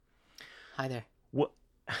Hi there. What?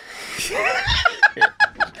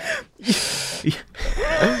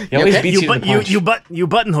 You button hooked me. You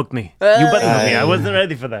button hooked me. I wasn't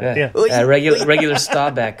ready for that. Yeah. Regular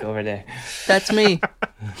Starback over there. That's me.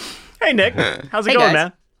 Hey, Nick. How's it Hey, going, guys.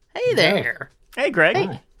 man? Hey there. Hey, Greg.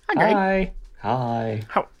 Hey. Hi, Greg. Hi.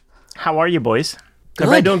 How are you, boys? Good.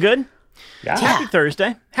 Everybody doing good? Yeah. Happy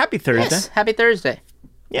Thursday. Happy Thursday. Yes. Happy Thursday.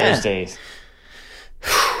 Yeah. Thursdays.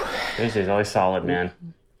 Thursdays always solid, man.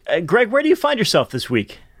 Greg, where do you find yourself this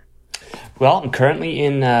week? Well, I'm currently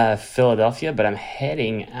in Philadelphia, but I'm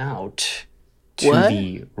heading out to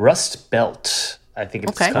the Rust Belt, I think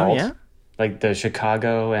it's called. Oh, yeah? Like the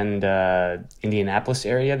Chicago and Indianapolis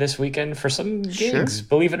area this weekend for some gigs,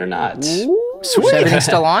 believe it or not. Ooh, Sweet. Is everything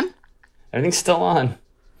still on? Everything's still on.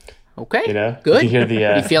 Okay. You know? Good. You hear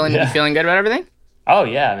the, you feeling good about everything? Oh,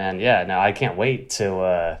 yeah, man. Yeah, no, I can't wait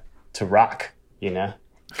to rock, you know?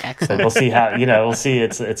 Excellent. So we'll see how, we'll see.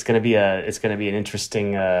 It's going to be an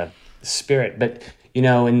interesting spirit. But,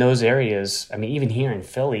 in those areas, I mean, even here in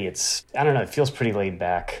Philly, I don't know, it feels pretty laid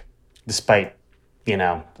back despite,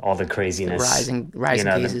 all the craziness. Rising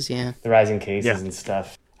cases, the rising cases and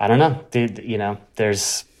stuff. I don't know.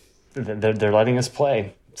 They're letting us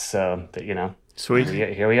play. So, Sweet.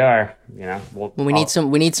 Here we are, we need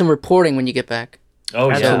some reporting when you get back. Oh,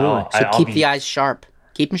 Absolutely. yeah. So keep the eyes sharp.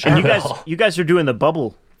 Keep them sharp. And you guys are doing the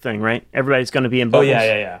bubble thing, right? Everybody's going to be in Oh, bubbles.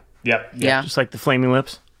 yeah. Yep. Yeah. Just like the flaming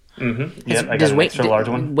lips. Mm-hmm. Yep, I got Does an extra large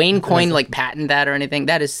one. Wayne Coyne patent that or anything?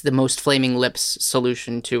 That is the most flaming lips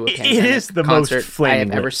solution to a pandemic It is the concert most flaming I have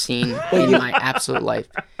lip. ever seen in my absolute life.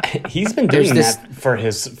 He's been doing There's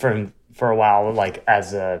that for a while, like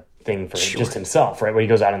as a thing for just himself, right? Where he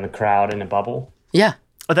goes out in the crowd in a bubble. Yeah.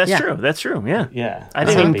 Oh, that's true. That's true. Yeah. Yeah. I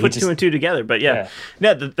didn't even put two and two together, but yeah.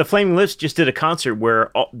 No, the Flaming Lips just did a concert where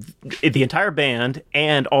the entire band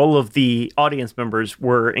and all of the audience members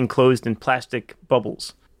were enclosed in plastic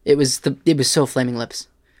bubbles. It was so Flaming Lips.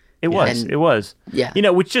 It was. Yeah.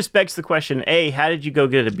 Which just begs the question, A, how did you go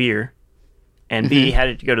get a beer? And B, how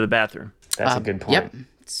did you go to the bathroom? That's a good point. Yep.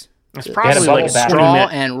 It's probably like a straw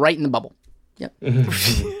and right in the bubble. Yep.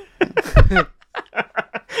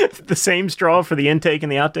 the same straw for the intake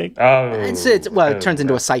and the outtake? Oh. It turns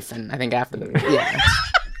into a siphon, I think, after the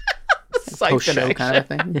post-show kind of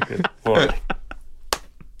thing. Good Lord.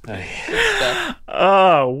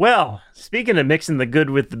 Oh, well, speaking of mixing the good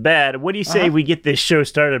with the bad, what do you say we get this show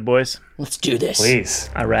started, boys? Let's do this. Please.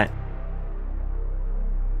 All right.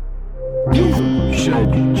 You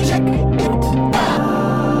should check it out.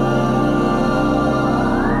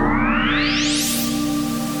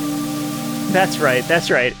 That's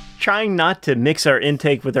right. Trying not to mix our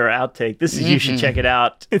intake with our outtake. This is You Should Check It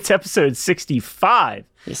Out. It's episode 65.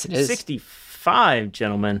 Yes, it is. 65,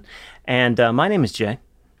 gentlemen. And my name is Jay.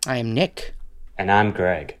 I am Nick. And I'm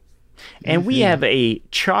Greg. And we have a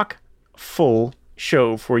chock full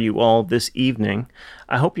show for you all this evening.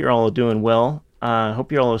 I hope you're all doing well. I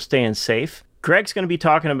hope you're all staying safe. Greg's going to be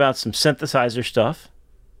talking about some synthesizer stuff,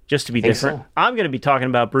 just to be different. So. I'm going to be talking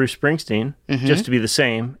about Bruce Springsteen, just to be the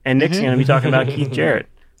same. And Nick's going to be talking about Keith Jarrett,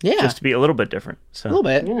 just to be a little bit different. So, A little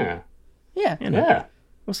bit. Yeah. Yeah. Yeah.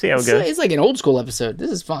 we'll see how it goes. It's like an old school episode. This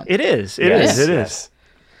is fun. It is. Yes. It is.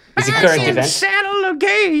 It's a current event. Saddle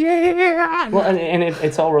again. Well, and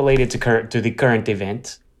it's all related to the current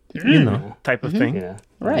event. Type of thing. Yeah.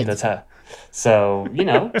 Right. That's how. So,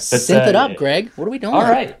 Synth it up, Greg. What are we doing? All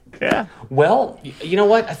right. Yeah. Well, you know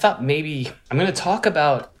what? I thought maybe I'm going to talk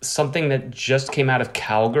about something that just came out of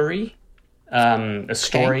Calgary. A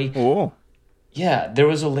story. Oh. Yeah, there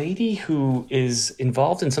was a lady who is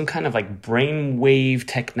involved in some kind of brainwave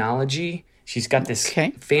technology. She's got this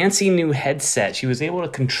fancy new headset. She was able to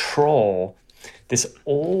control this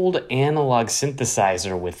old analog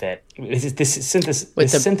synthesizer with it. This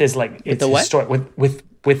synth is like it's the what? historic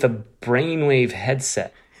with a brainwave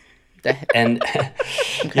headset. And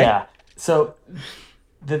yeah, so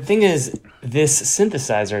the thing is, this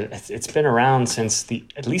synthesizer, it's been around since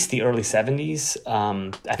at least the early 70s.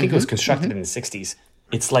 I think it was constructed in the 60s.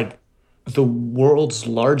 It's like the world's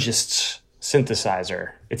largest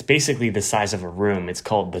synthesizer. It's basically the size of a room. It's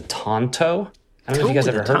called the Tonto. I don't know if you guys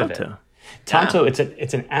ever heard of it. Tonto, it's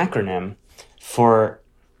an acronym for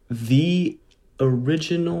the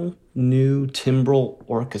original new timbral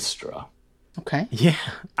orchestra. Okay. Yeah.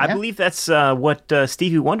 I believe that's what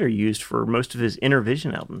Stevie Wonder used for most of his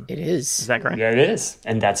Intervision album. It is. Is that correct? Yeah, it is.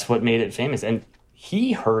 And that's what made it famous. And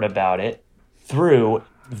he heard about it through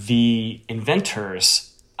the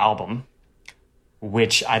Inventors album,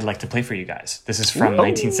 which I'd like to play for you guys. This is from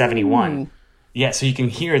 1971. Yeah, so you can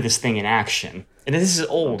hear this thing in action. And this is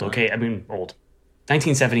old, okay? I mean, old.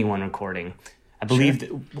 1971 recording. I believe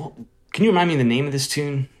Can you remind me the name of this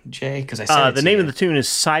tune, Jay? Because I said it the to name you. of the tune is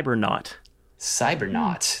Cybernaut.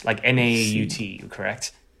 Cybernaut, like N-A-U-T,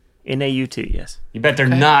 correct? N-A-U-T, yes. You better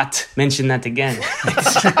not mention that again.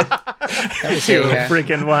 That was You're a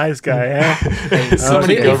freaking wise guy, eh?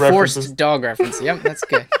 completely Go forced references. dog reference. Yep, that's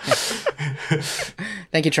good. Yeah.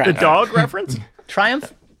 Thank you, The Triumph. dog reference?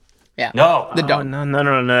 Triumph? Yeah. No. The Oh, dog.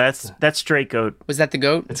 no. That's straight goat. Was that the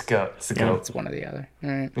goat? It's goat. It's the goat. It's one or the other. All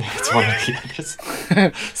right. It's one of the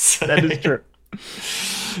others. That is true.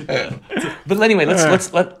 But anyway,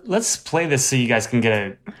 let's play this so you guys can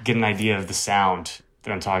get an idea of the sound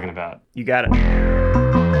that I'm talking about. You got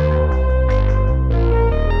it.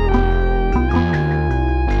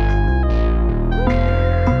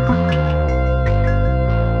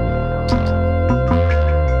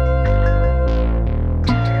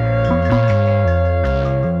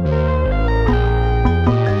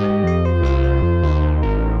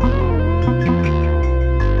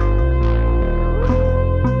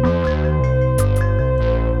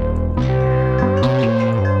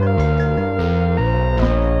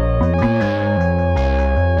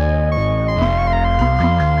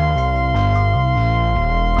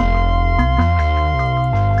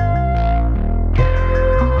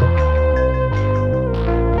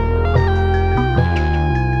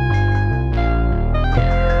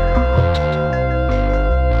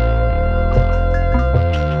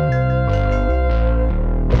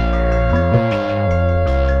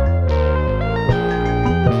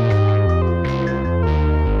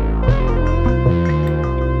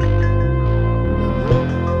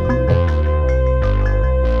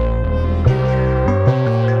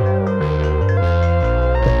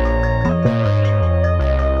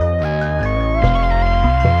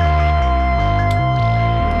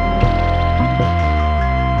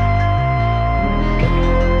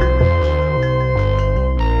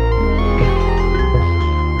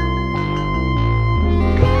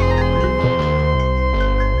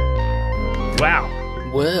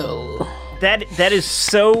 Well, That is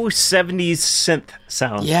so 70s synth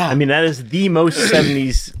sound. Yeah. I mean, that is the most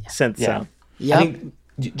 70s synth sound. yep. I mean,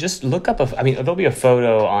 just look up there'll be a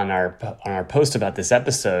photo on our post about this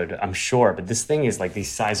episode, I'm sure, but this thing is like the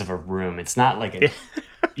size of a room. It's not like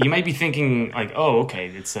you might be thinking like, oh, okay,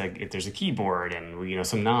 it's there's a keyboard and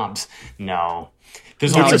some knobs. No.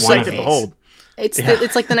 There's only It's a one sight of to these. behold. It's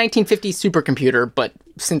like the 1950s supercomputer, but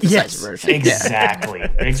synthesized version. Exactly.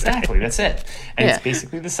 Exactly. That's it. And Yeah. it's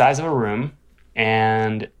basically the size of a room,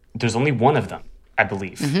 and there's only one of them, I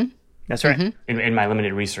believe. That's right. In my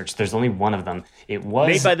limited research, there's only one of them. It was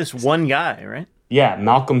Made by this one guy, right? yeah,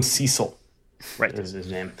 Malcolm Cecil. Right. Is his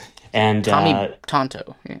name. And Tommy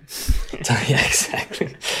Tonto. Yeah. yeah,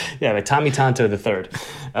 exactly. Yeah, like Tommy Tonto the third.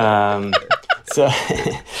 So,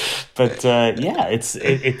 but yeah,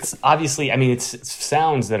 it's obviously. I mean, it's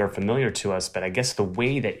sounds that are familiar to us, but I guess the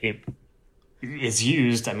way that it is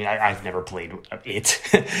used. I mean, I've never played it.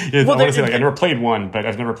 I want to say like I never played one, but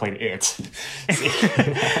I've never played it.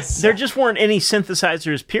 There just weren't any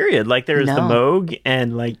synthesizers, period. Like there was the No. Moog,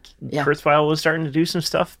 and like Yeah. Kurzweil was starting to do some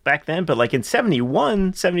stuff back then, but like in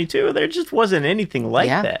 71, 72, there just wasn't anything like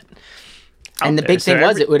Yeah. that. And the out big there. thing So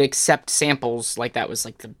was it would accept samples, like that was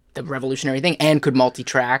like the revolutionary thing, and could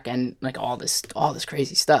multi-track and like all this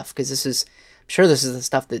crazy stuff. Because I'm sure this is the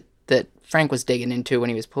stuff that Frank was digging into when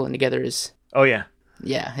he was pulling together his Oh yeah.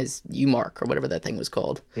 his U-Mark or whatever that thing was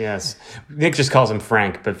called. Yes, Nick just calls him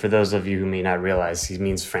Frank, but for those of you who may not realize, he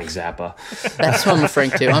means Frank Zappa. That's what I'm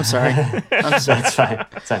Frank too. I'm sorry. That's fine.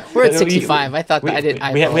 That's fine. We're at 65. I thought that I did.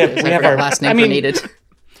 I have our last name for needed.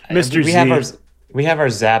 Mr. Z. We have our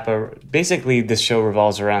Zappa. Basically, this show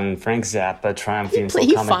revolves around Frank Zappa triumphing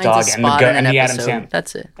He Comic finds Dog a and spot in an the Adam episode. Sandler.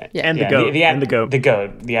 That's it. Yeah. And the goat. And the goat. The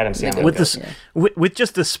goat. The Adam Sandler. With goat. this, with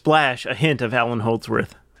just a splash, a hint of Alan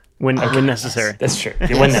Holdsworth when necessary. That's true.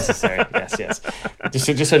 When necessary. Yes.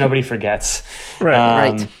 Just so nobody forgets.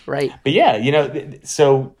 Right. Right. But yeah,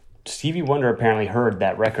 so Stevie Wonder apparently heard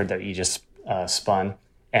that record that you just spun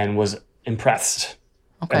and was impressed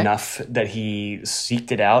enough that he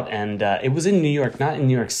seeked it out. And it was in New York, not in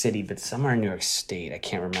New York City, but somewhere in New York State. I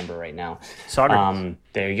can't remember right now. Socrates.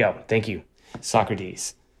 There you go. Thank you.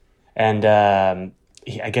 Socrates. And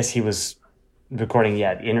I guess he was recording,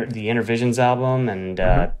 the Inner Visions album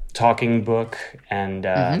and Talking Book.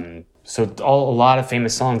 And so a lot of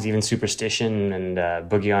famous songs, even Superstition and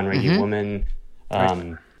Boogie on Reggae Woman,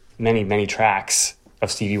 many, many tracks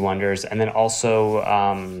of Stevie Wonder's. And then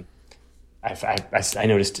also... I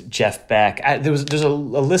noticed Jeff Beck. There's a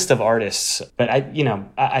list of artists, but I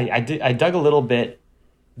dug a little bit.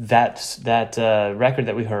 That record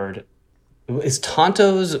that we heard is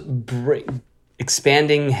Tonto's Brain.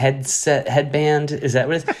 expanding headband. Is that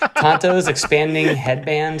what it is? Tonto's expanding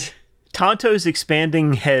headband. Tonto's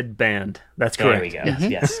expanding headband. That's correct. There we go.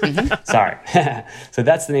 Yes. Sorry. So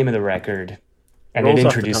that's the name of the record. And Rolls it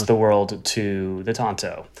off the introduced the world to the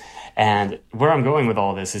Tonto. And where I'm going with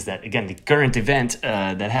all this is that, again, the current event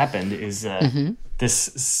that happened is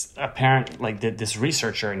this apparent, like this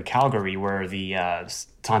researcher in Calgary where the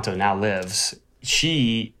Tonto now lives.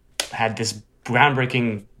 She had this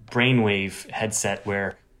groundbreaking brainwave headset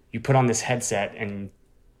where you put on this headset and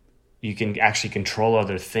you can actually control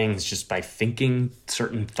other things just by thinking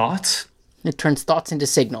certain thoughts. It turns thoughts into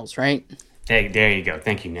signals, right? Hey, there you go.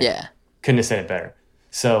 Thank you, Nick. Yeah. Couldn't have said it better.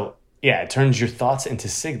 So, yeah, it turns your thoughts into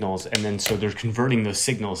signals, and then so they're converting those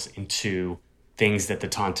signals into things that the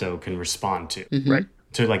Tonto can respond to, right?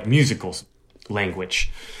 To like musical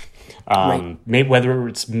language. Maybe whether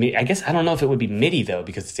it's, I guess, I don't know if it would be MIDI though,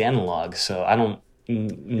 because it's analog, so I don't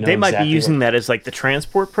know. They might be using that as like the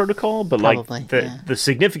transport protocol, but Probably, like the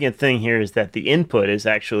significant thing here is that the input is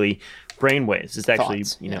actually brainwaves. It's actually,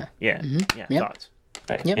 Thoughts, thoughts.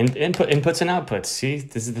 Right. Yep. Inputs and outputs. See,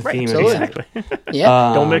 this is the theme. absolutely. Exactly.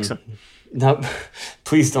 Yeah. Don't mix them. No,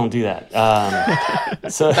 please don't do that.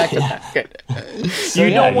 So, Good. so You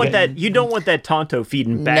yeah, don't want that. You don't want that Tonto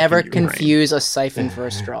feeding back. Never in your brain. confuse a siphon for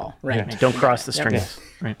a straw. Right. Don't cross the strings.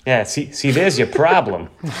 Right. Yeah, see, there's your problem.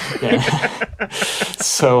 Yeah.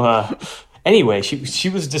 So, anyway, she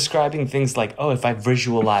was describing things like, oh, if I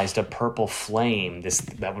visualized a purple flame,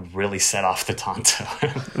 that would really set off the Tonto.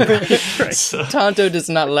 Right. So, Tonto does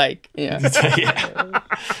not like. Yeah. yeah.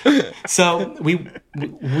 So we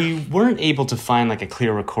weren't able to find like a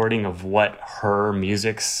clear recording of what her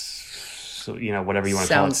whatever you want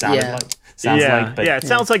to call it, sounded like. Sounds like, but it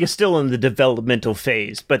sounds like it's still in the developmental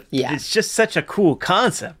phase, but it's just such a cool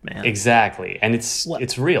concept, man. Exactly. And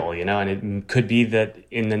it's real, and it could be that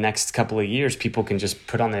in the next couple of years, people can just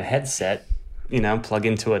put on their headset, plug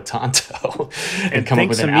into a Tonto and come up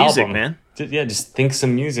with an music, album. Man. Just think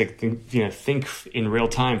some music, think in real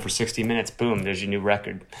time for 60 minutes, boom, there's your new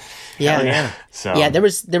record. Yeah. So there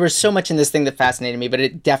was so much in this thing that fascinated me, but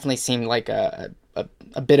it definitely seemed like a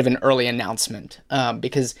bit of an early announcement,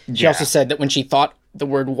 because she also said that when she thought the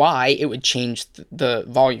word "Y," it would change the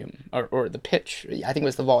volume or the pitch. I think it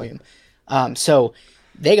was the volume. So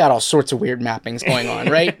they got all sorts of weird mappings going on,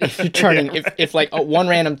 right? If you're turning, if like one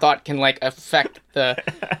random thought can like affect the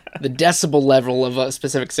decibel level of a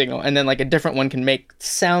specific signal, and then like a different one can make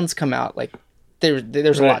sounds come out, like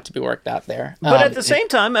there's a lot to be worked out there. But at the same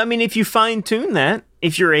time, I mean, if you fine tune that,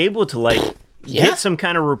 if you're able to like get some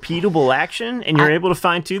kind of repeatable action, and you're able to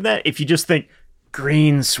fine tune that, if you just think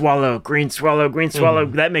green swallow,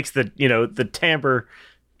 that makes the timbre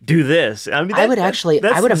do this. I mean, I would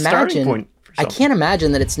starting imagine. point for I something. can't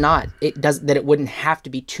imagine that it wouldn't have to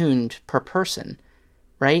be tuned per person,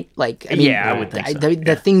 right? Like, I mean, I would think so.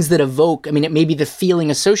 The things that evoke. I mean, it may be the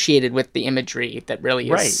feeling associated with the imagery that really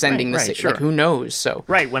is sending the signal. sure. Like, who knows? So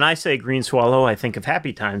When I say green swallow, I think of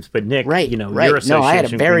Happy Times. But Nick, right. your No, I had a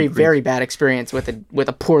association very, with very bad experience with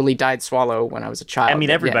a poorly dyed swallow when I was a child. I mean,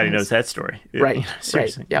 everybody knows that story, Right.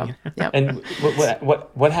 Seriously. Right. Yeah. And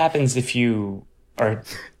what happens if you are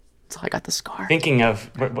So I got the scar. thinking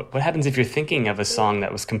of what happens if you're thinking of a song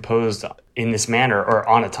that was composed in this manner or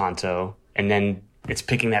on a Tonto, and then it's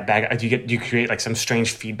picking that back? Do you create like some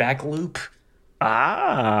strange feedback loop?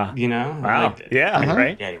 Ah, Wow.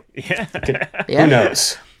 right? Yeah. Yeah. Who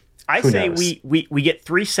knows? I Who say knows? we get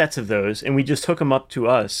 3 sets of those, and we just hook them up to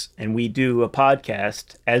us, and we do a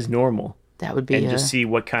podcast as normal, That would be and just see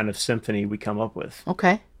what kind of symphony we come up with.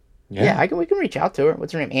 okay. Yeah, we can reach out to her.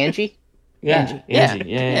 What's her name? Angie? Angie. Yeah.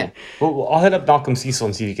 Yeah. Well, I'll hit up Malcolm Cecil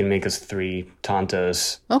and see if he can make us 3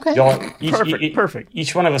 Tontos. Okay. Perfect.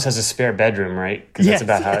 Each one of us has a spare bedroom, right? Because that's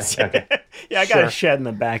about how. Okay. Yeah, I got a shed in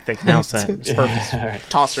the back that can house that. It's perfect. All right.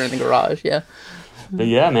 Toss her in the garage. Yeah. But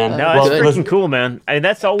yeah, man. No, it's listen- freaking cool, man. I mean,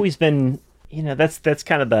 that's always been, that's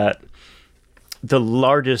kind of the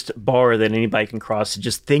largest bar that anybody can cross,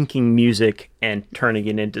 just thinking music and turning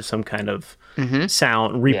it into some kind of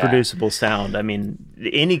sound, reproducible sound. I mean,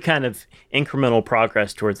 any kind of incremental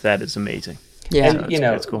progress towards that is amazing. Yeah. And,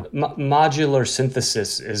 it's cool. Modular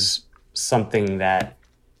synthesis is something that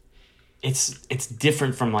it's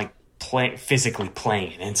different from like physically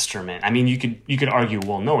playing an instrument. I mean, you could argue,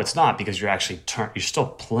 well, no, it's not, because you're actually you're still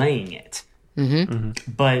playing it.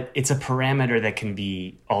 But it's a parameter that can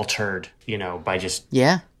be altered, by just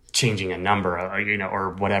changing a number, or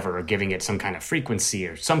whatever, or giving it some kind of frequency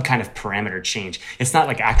or some kind of parameter change. It's not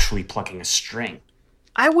like actually plucking a string.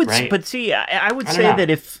 I would, Right. but see, I would I say don't know.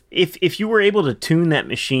 that if you were able to tune that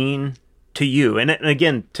machine to you, and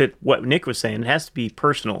again, to what Nick was saying, it has to be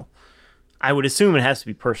personal. I would assume it has to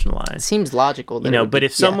be personalized. Seems logical. That You know, it would but be-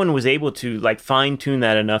 if someone was able to like fine tune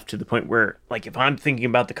that enough to the point where, like, if I'm thinking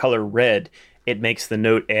about the color red, it makes the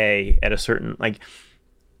note A at a certain, like,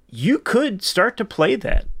 you could start to play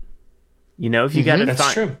that. You know, if you got to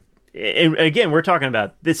That's true. And again, we're talking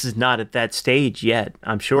about this is not at that stage yet,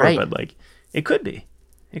 I'm sure, Right. but like it could be.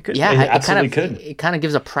 It could. Yeah, It it absolutely kind of could. it kind of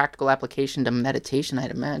gives a practical application to meditation,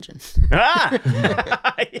 I'd imagine. Ah!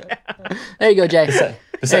 There you go, Jay.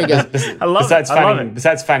 There you go. I love Besides it. I love finding, it.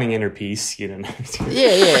 besides finding inner peace, you know.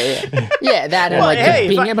 Yeah, that and Well, like hey,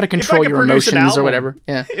 being if I- able to if I control could your produce an emotions or album- whatever.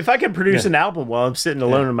 Yeah. If I could produce an album while I'm sitting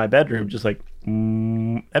alone in my bedroom, just like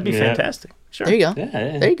that'd be Yeah. fantastic. Sure. There you go.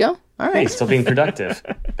 Yeah. There you go. All Hey, right. still being productive.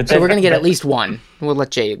 But So then- we're gonna get at but- least one. We'll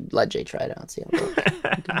let Jay try it out. See how it goes.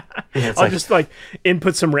 yeah, it's I'll like- just like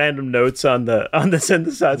input some random notes on the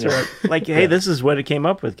synthesizer. Like, hey, this is what it came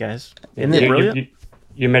up with, guys. Isn't it your- brilliant?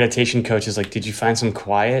 your meditation coach is like, did you find some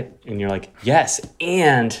quiet? And you're like, yes.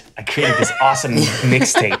 And I created this awesome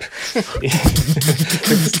mixtape.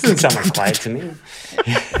 This doesn't sound like quiet to me.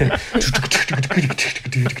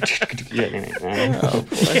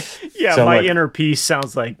 Yeah, So, my like- inner peace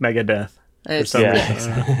sounds like Megadeth. It's- some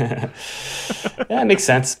Yeah. Yeah, it makes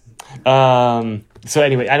sense. So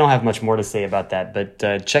anyway, I don't have much more to say about that, but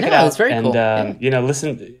check it No, out. it's very and cool. Yeah. you know,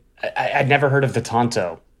 listen. I'd never heard of the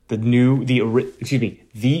Tonto,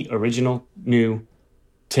 the original new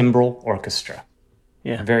timbral orchestra.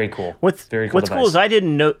 Yeah. Very cool. What's Very cool What's cool device. is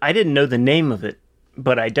I didn't know the name of it,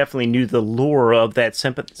 but I definitely knew the lore of that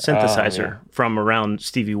synthesizer yeah. from around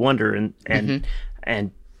Stevie Wonder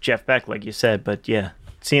and Jeff Beck, like you said. But yeah,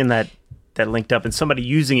 seeing that linked up and somebody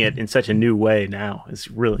using it in such a new way now is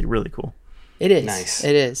really, really cool. It is. Nice.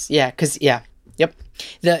 It is. Yeah. Because yep.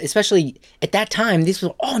 Especially at that time, these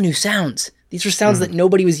were all new sounds. These were sounds that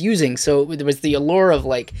nobody was using. So there was the allure of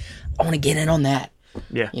like, I want to get in on that.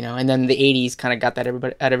 Yeah. You know, and then the '80s kind of got that out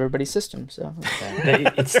of everybody's system. So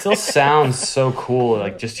It still sounds so cool.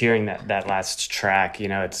 Like just hearing that last track, you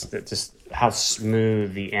know, it's just how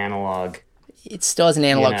smooth the analog. it still has an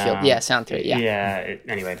analog you know, feel. Yeah, sound to it. Yeah.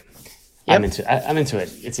 Anyway, Yep. I'm into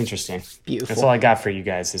it. It's interesting. Beautiful. That's all I got for you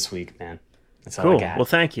guys this week, man. That's all I Cool. got. Well,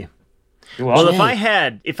 thank you. You're Well, welcome.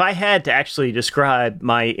 if I had to actually describe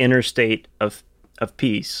my inner state of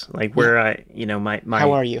peace, like where I, you know, my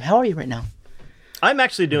How are you? How are you right now? I'm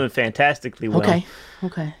actually doing fantastically well. Okay.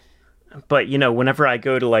 Okay. But you know, whenever I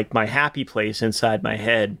go to like my happy place inside my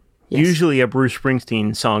head, Yes. usually a Bruce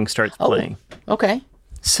Springsteen song starts playing. Okay.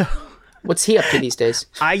 So What's he up to these days?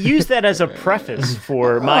 I use that as a preface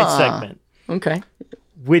for my segment, Okay.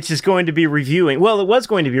 which is going to be reviewing. Well, it was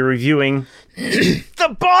going to be reviewing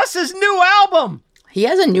the Boss's new album. He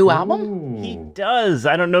has a new album? He does.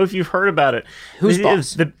 I don't know if you've heard about it. Who's It-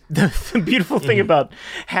 Boss? The beautiful thing about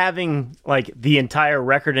having like the entire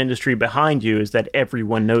record industry behind you is that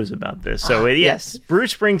everyone knows about this. So yes, yes.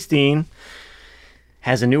 Bruce Springsteen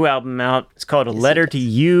has a new album out. It's called A Letter to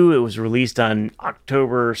You. It was released on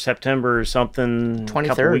October, September, or something. a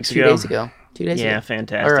couple 23rd, weeks 2 days ago. 2 days Yeah, ago.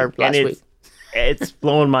 fantastic. Or last and week. it's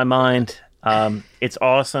blowing my mind. It's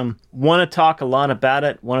awesome. Want to talk a lot about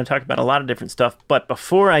it. Want to talk about a lot of different stuff. But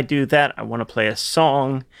before I do that, I want to play a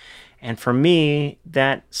song. And for me,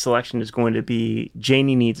 that selection is going to be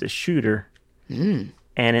Janie Needs a Shooter. And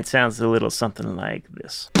it sounds a little something like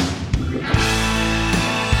this.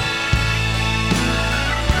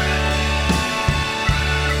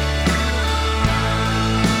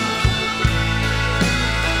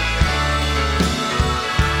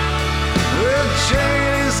 Well,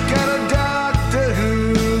 Janie's got a doctor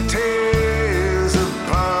who tears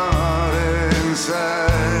apart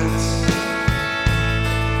insides.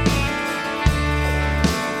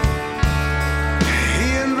 He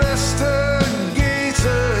investigates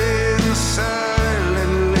her in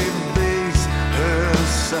silently based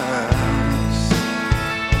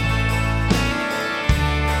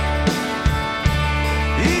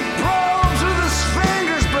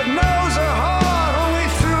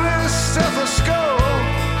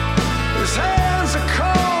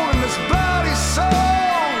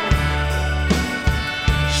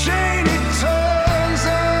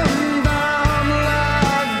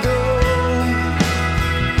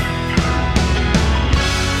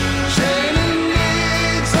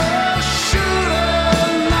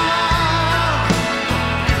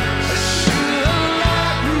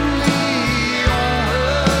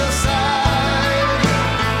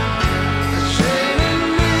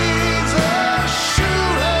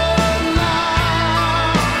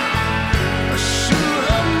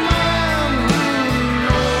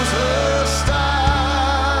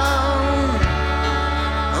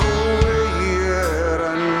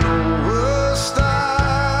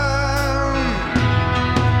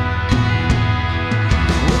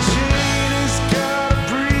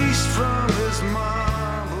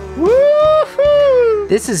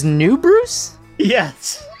This is new Bruce?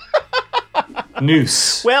 Yes.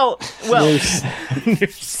 Noose. Well. Noose.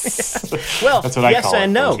 Well, That's what I yes call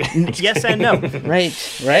and it. no. Yes and no. Right.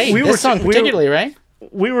 We This song particularly, right?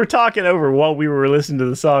 We were talking over while we were listening to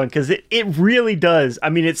the song because it really does. I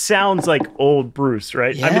mean, it sounds like old Bruce,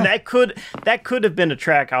 right? I mean, Yeah. that could have been a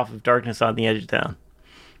track off of Darkness on the Edge of Town.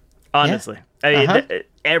 Honestly, I mean,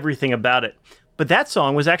 everything about it. But that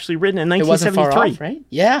song was actually written in It wasn't far 1973. off, right?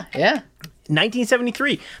 Yeah.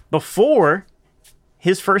 1973, before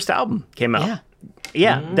his first album came out. Yeah.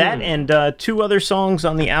 Yeah, that and two other songs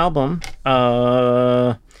on the album.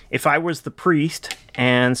 If I Was the Priest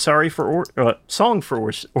and Song for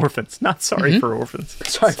Orphans. Not Sorry for Orphans.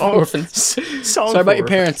 Sorry for orphans. Song Sorry for about your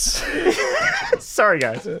Orphans. parents. Sorry,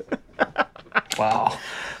 guys. Wow.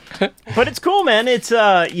 But it's cool, man. It's,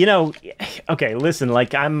 okay, listen,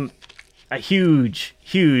 like, I'm a huge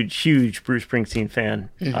Bruce Springsteen fan.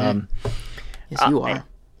 Yes, you are.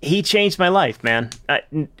 He changed my life, man.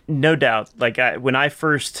 No doubt. Like, when I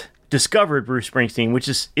first discovered Bruce Springsteen, which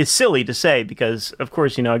is silly to say because, of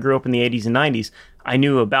course, I grew up in the 80s and 90s. I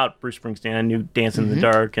knew about Bruce Springsteen. I knew Dancing in the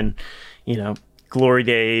Dark and, Glory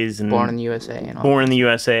Days and Born in the USA and all. Born in the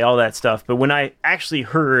USA, all that stuff. But when I actually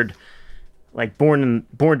heard, like, Born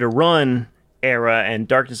to Run era and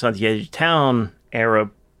Darkness on the Edge of Town era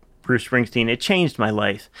Bruce Springsteen, it changed my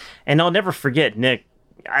life. And I'll never forget, Nick,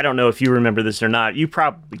 I don't know if you remember this or not. You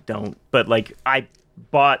probably don't. But, like, I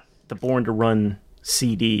bought the Born to Run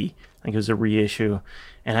CD. I think it was a reissue.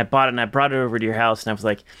 And I bought it and I brought it over to your house. And I was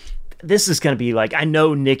like, this is going to be like, I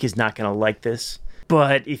know Nick is not going to like this.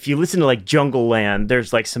 But if you listen to, like, Jungle Land,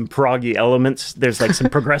 there's, like, some proggy elements. There's, like, some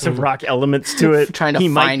progressive rock elements to it. Trying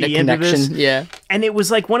to find a connection. Yeah. And it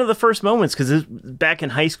was, like, one of the first moments because it was back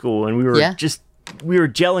in high school. And we were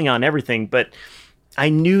gelling on everything. But I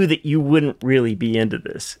knew that you wouldn't really be into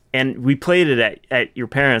this. And we played it at your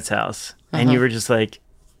parents' house. And you were just like,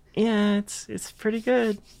 yeah, it's pretty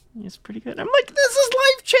good. It's pretty good. I'm like, this is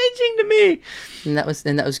life-changing to me. And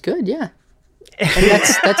that was good, yeah. And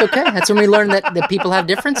that's okay. That's when we learned that people have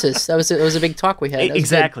differences. It was a big talk we had. That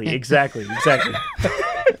was Exactly.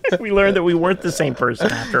 We learned that we weren't the same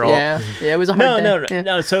person after all. Yeah, it was a hard day.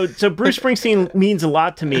 No. So Bruce Springsteen means a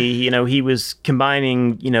lot to me. He was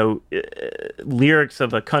combining, lyrics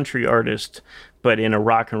of a country artist, but in a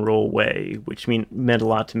rock and roll way, which meant a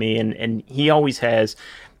lot to me. And he always has.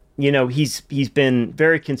 He's been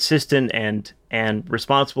very consistent and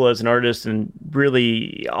responsible as an artist, and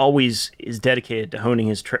really always is dedicated to honing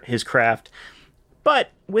his craft.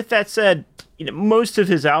 But with that said, most of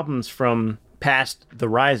his albums from past The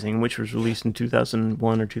Rising, which was released in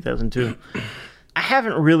 2001 or 2002, I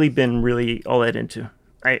haven't really been all that into.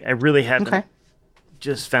 I really haven't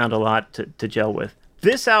just found a lot to gel with.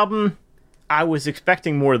 This album, I was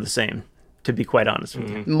expecting more of the same, to be quite honest with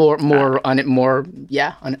you.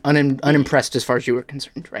 Unimpressed as far as you were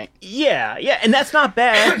concerned, right? Yeah, and that's not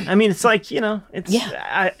bad. I mean, it's like,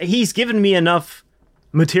 he's given me enough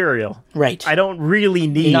material. Right. I don't really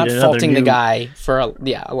need You're not another faulting the new... guy for a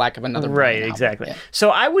lack of another Right, album. exactly. Yeah. So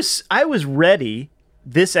I was ready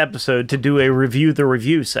this episode to do a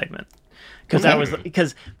review segment.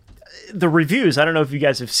 Because the reviews, I don't know if you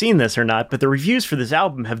guys have seen this or not, but the reviews for this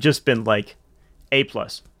album have just been like A+,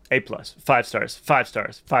 5 stars, 5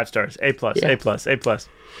 stars, 5 stars, A+, A+.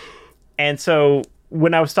 And so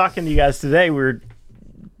when I was talking to you guys today, we were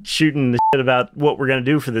shooting the shit about what we're going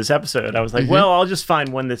to do for this episode. I was like, well, I'll just find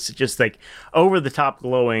one that's just like over the top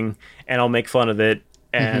glowing, and I'll make fun of it,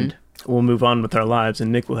 and we'll move on with our lives,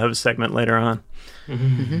 and Nick will have a segment later on.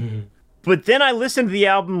 But then I listened to the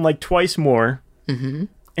album like twice more, and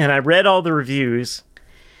I read all the reviews,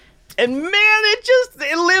 and man,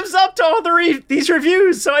 it lives up to all these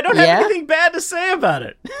reviews, so I don't have anything bad to say about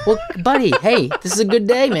it. Well, buddy, hey, this is a good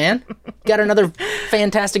day, man. Got another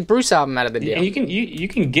fantastic Bruce album out of the deal. And you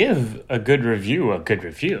can give a good review a good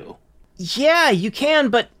review. Yeah, you can,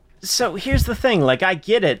 but so here's the thing. Like, I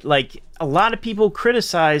get it. Like, a lot of people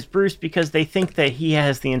criticize Bruce because they think that he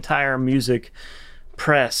has the entire music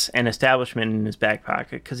press and establishment in his back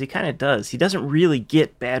pocket, because he kind of does. He doesn't really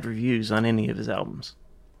get bad reviews on any of his albums.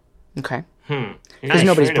 Okay. Because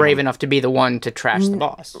nobody's brave enough to be the one to trash the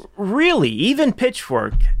boss. Really, even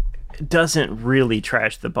Pitchfork doesn't really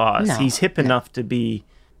trash the boss. No, He's hip enough to be.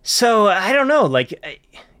 So I don't know. Like,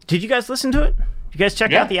 did you guys listen to it? Did you guys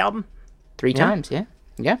check out the album? 3 times, yeah.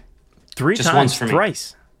 3 Just times, once for me.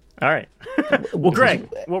 thrice. All right. Well, Greg,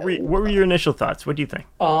 what were your initial thoughts? What do you think?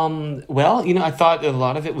 Well, I thought a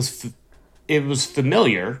lot of it was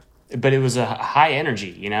familiar, but it was a high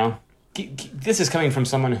energy. This is coming from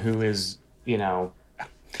someone who is,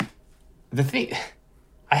 the thing.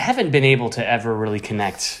 I haven't been able to ever really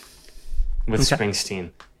connect with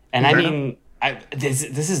Springsteen. And I mean,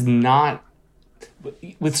 this is not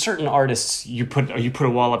with certain artists. You put a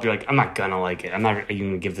wall up. You're like, I'm not gonna like it. I'm not even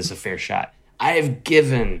gonna give this a fair shot. I have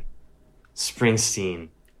given Springsteen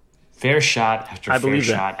fair shot after fair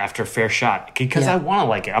shot after fair shot because I want to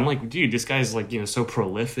like it. I'm like, dude, this guy's like, so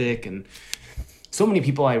prolific and so many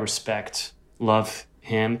people I respect love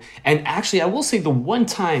him. And actually, I will say the one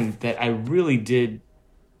time that I really did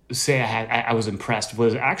say I was impressed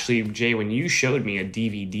was actually, Jay, when you showed me a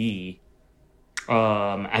DVD.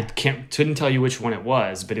 I couldn't tell you which one it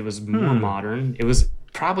was, but it was more modern. It was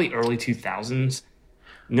probably early 2000s.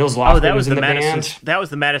 Nils Lofgren was in the band. That was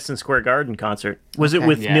the Madison Square Garden concert. Was it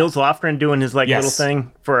with Nils Lofgren doing his little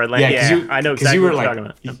thing for like? I know exactly what you're talking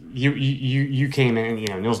about. You came in.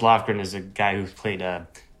 Nils Lofgren is a guy who played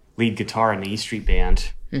lead guitar in the E Street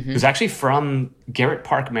Band. Who's actually from Garrett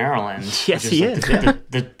Park, Maryland. Yes, he is.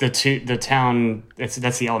 The town.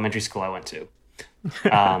 That's the elementary school I went to.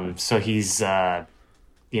 So he's kind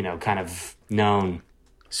of known.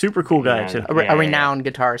 Super cool guy too. A renowned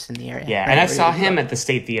guitarist in the area. Yeah, and I saw him at the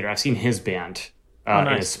State Theater. I've seen his band in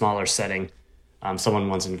a smaller setting. Someone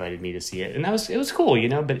once invited me to see it, and it was cool,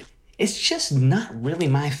 but it's just not really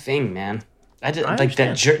my thing, man. I like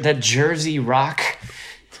that Jersey rock.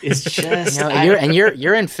 It's just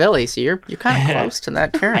you're in Philly, so you're kind of close to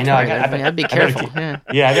that territory. I know. I'd be careful. I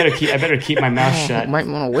better keep my mouth shut. You might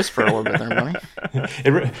want to whisper a little bit there, buddy.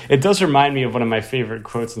 It does remind me of one of my favorite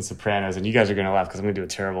quotes in Sopranos, and you guys are going to laugh because I'm going to do a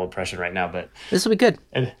terrible impression right now. But this will be good.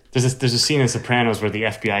 There's a scene in Sopranos where the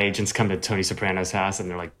FBI agents come to Tony Soprano's house, and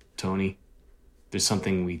they're like, "Tony, there's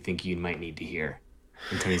something we think you might need to hear."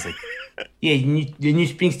 And Tony's like, "Yeah, the new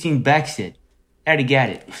Springsteen box set. I already got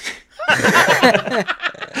it."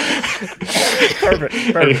 Perfect.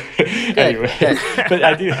 Anyway, but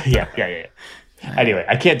I do. Yeah. Anyway,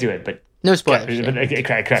 I can't do it, but no spoilers. But it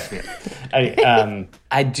cracks me up.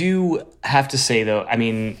 I do have to say though, I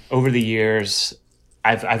mean, over the years,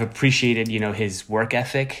 I've appreciated his work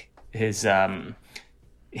ethic, his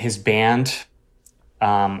band.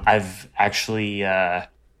 I've actually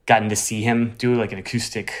gotten to see him do like an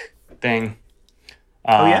acoustic thing.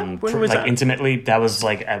 When was that? Intimately, that was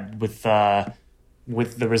like with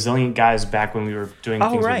the Resilient guys back when we were doing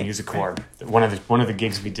things with Music Corps. One of the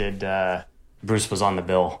gigs we did, Bruce was on the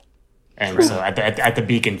bill, and so at the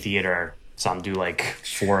Beacon Theater, saw him do like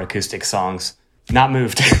 4 acoustic songs. Not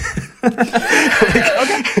moved. And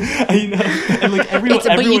like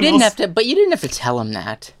everyone you didn't else, but you didn't have to tell him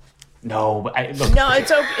that. No, but it's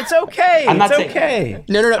okay. I'm not okay.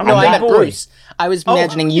 No. I meant Bruce. I was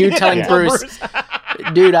imagining you telling Bruce,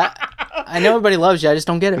 dude. I know everybody loves you. I just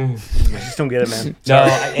don't get it. I just don't get it, man. No,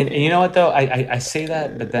 and you know what though? I say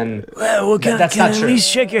that, but then can I at least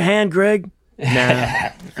shake your hand, Greg? Nah.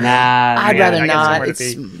 I'd rather not.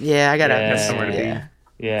 I gotta somewhere to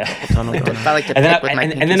be. Yeah. I like to pick with my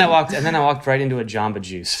and then I walked right into a Jamba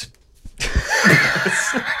Juice.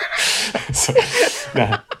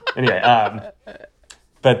 Anyway,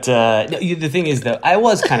 but the thing is though, I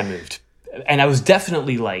was kind of moved, and I was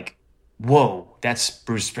definitely like, "Whoa, that's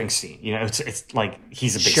Bruce Springsteen." It's like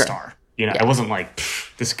he's a big star. I wasn't like,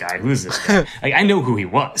 "This guy, who is this guy?" Like I know who he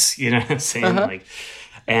was. You know what I'm saying? Like,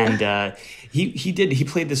 and he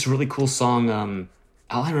played this really cool song.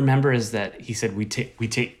 All I remember is that he said, "We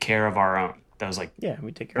take care of our own." That was like,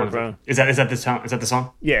 we take care of our own. Is that the song? Is that the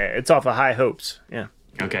song? Yeah, it's off of High Hopes. Yeah.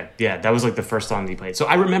 Okay, yeah, that was like the first song he played. So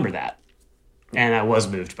I remember that, and I was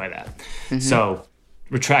moved by that. So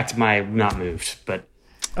retract my not moved, but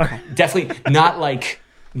definitely not like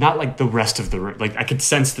the rest of the room. Like I could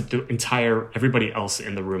sense that everybody else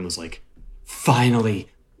in the room was like, finally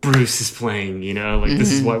Bruce is playing.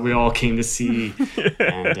 This is what we all came to see,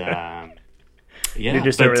 and you're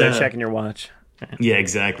just over there checking your watch. Yeah,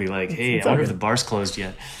 exactly. Like, hey, I wonder if the bar's closed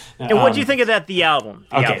yet. And what do you think of that? The album.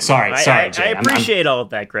 Sorry, Jay. I appreciate all of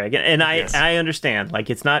that, Greg, and I understand. Like,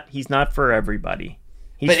 he's not for everybody.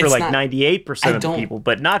 He's for like 98% of the people,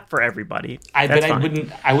 but not for everybody.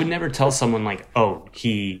 I would never tell someone like, oh,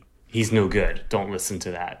 he's no good. Don't listen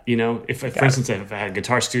to that. If for instance, if I had a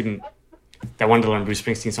guitar student that wanted to learn Bruce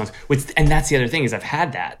Springsteen songs, and that's the other thing is I've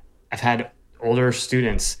had that. I've had older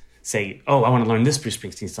students say, oh, I want to learn this Bruce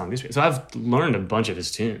Springsteen song. So I've learned a bunch of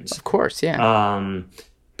his tunes. Of course, yeah.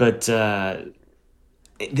 But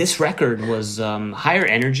this record was higher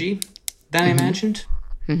energy than I imagined.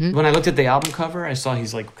 When I looked at the album cover, I saw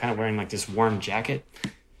he's like kind of wearing like this warm jacket.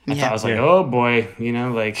 I thought I was like, oh boy,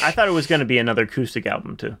 like I thought it was going to be another acoustic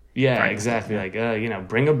album too. Yeah, exactly. Like,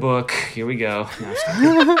 bring a book. Here we go.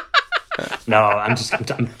 No, I'm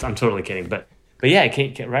totally kidding. But yeah,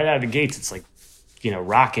 right out of the gates, it's like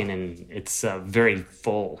rocking, and it's very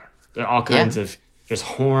full. There are all kinds of, there's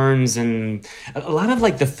horns and a lot of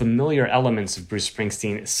like the familiar elements of Bruce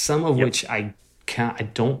Springsteen, some of which I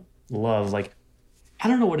don't love. Like, I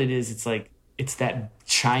don't know what it is. It's like, it's that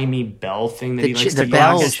chimey bell thing that he likes to the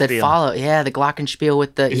bells that follow. Yeah, the glockenspiel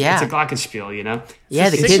with the, It's a glockenspiel, you know? Yeah,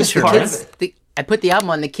 the kids, I put the album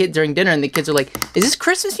on the kids during dinner, and the kids are like, "Is this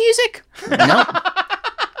Christmas music?" No,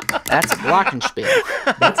 that's a glockenspiel.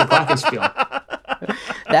 That's a glockenspiel.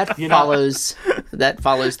 That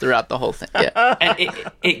follows throughout the whole thing. Yeah, and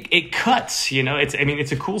it cuts.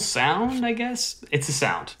 It's a cool sound. I guess it's a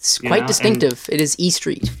sound. It's quite distinctive. It is E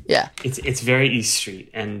Street. Yeah, it's very E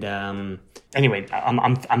Street. And anyway,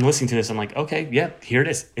 I'm listening to this. I'm like, okay, yeah, here it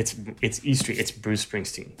is. It's E Street. It's Bruce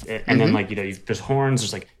Springsteen. And then there's horns.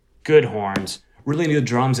 There's like good horns. Really into the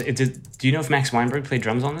drums. Do you know if Max Weinberg played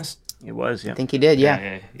drums on this? It was, yeah. I think he did,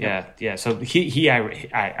 yeah. So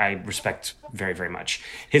I respect very, very much.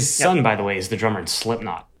 His son, by the way, is the drummer in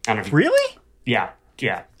Slipknot. I don't know if really? Yeah.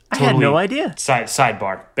 Totally. I had no idea.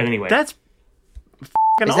 Sidebar. But anyway. That's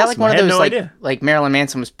Is awesome. That like one of those like Marilyn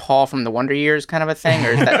Manson was Paul from the Wonder Years kind of a thing? Or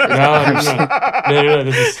is that No,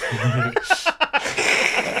 this is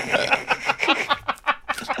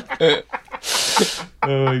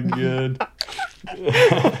oh my god.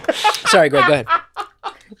 Sorry, Greg, go ahead.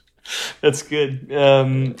 That's good.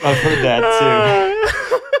 I've heard that too.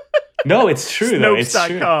 No, it's true though. It's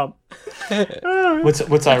true.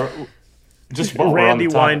 What's just Randy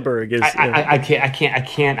Weinberg is. I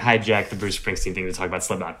can't hijack the Bruce Springsteen thing to talk about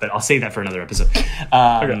Slipknot, but I'll save that for another episode.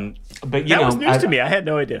 Okay. But that was news to me. I had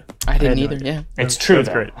no idea. I didn't either. Yeah, it's true. That's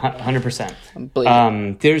great.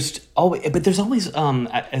 100%. There's always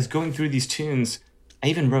as going through these tunes, I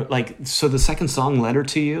even wrote the second song, "Letter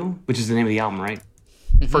to You," which is the name of the album, right?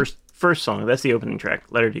 Mm-hmm. First song. That's the opening track.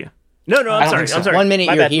 "Letter to You." No, I'm sorry. I'm sorry. 1 minute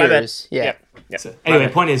my your bad, hears. Yeah. So, anyway,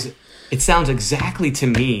 the point is, it sounds exactly to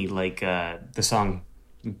me like the song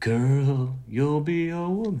 "Girl, You'll Be a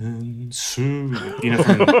Woman Soon."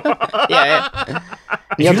 From, yeah.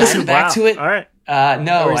 If you listen back to it, all right.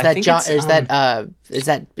 No, or is that John? Is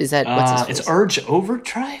that what's it's Urge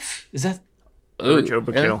Overdrive? Is that Urge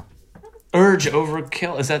Overkill? Urge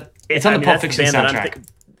Overkill? Is that? It's on the Pulp Fiction soundtrack.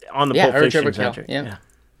 On the Pulp Fiction soundtrack.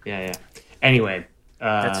 Yeah. Anyway,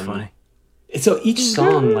 that's funny. So each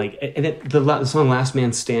song, the song "Last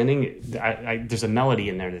Man Standing," there's a melody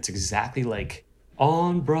in there that's exactly like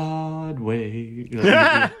 "On Broadway."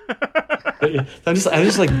 I'm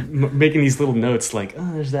just like making these little notes, like,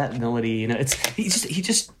 oh, there's that melody.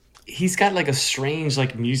 He's got like a strange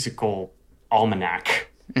like musical almanac.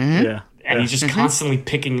 Mm-hmm. Yeah, and he's just constantly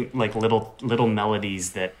picking like little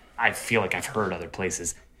melodies that I feel like I've heard other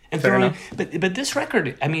places. And throwing, but this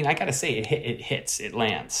record, I mean, I gotta say, it hits, it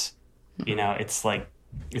lands. It's like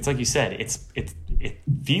you said, it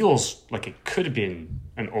feels like it could have been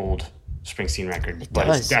an old Springsteen record, but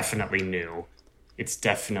it's definitely new. It's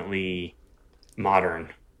definitely modern.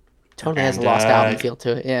 Totally has a lost album feel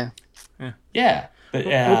to it. Yeah. But,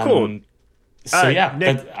 cool. So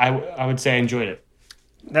Nick, I would say I enjoyed it.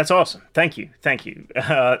 That's awesome. Thank you.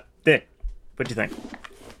 Nick, what'd you think?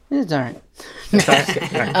 It's all right.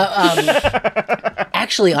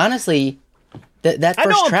 Actually, honestly, that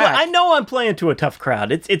first track. I know I'm playing to a tough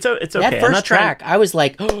crowd. It's okay. That first track, I was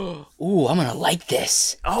like, ooh, I'm gonna like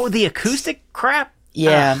this. Oh, the acoustic crap.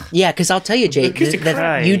 Yeah. Because I'll tell you, Jake,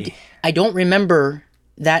 I don't remember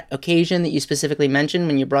that occasion that you specifically mentioned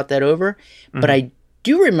when you brought that over, but I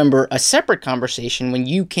do remember a separate conversation when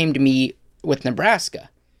you came to me with Nebraska.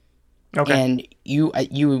 Okay. And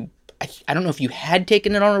I don't know if you had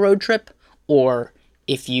taken it on a road trip or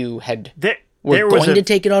if you had were going to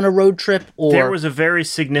take it on a road trip. Or there was a very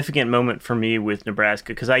significant moment for me with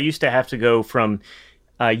Nebraska because I used to have to go from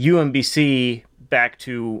UMBC back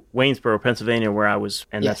to Waynesboro, Pennsylvania, where I was,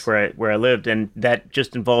 and that's where I lived, and that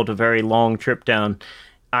just involved a very long trip down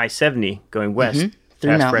I-70 going west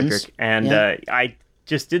through past mountains. Frederick, and I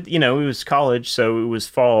just did. It was college, so it was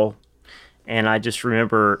fall, and I just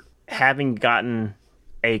remember having gotten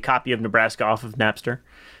a copy of Nebraska off of Napster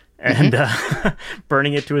and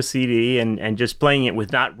burning it to a CD and just playing it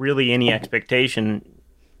with not really any expectation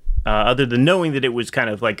other than knowing that it was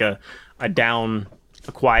kind of like a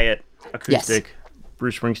quiet acoustic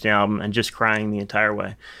Bruce Springsteen album and just crying the entire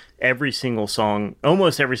way.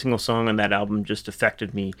 Almost every single song on that album just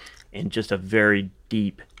affected me in just a very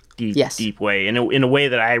deep way, in a way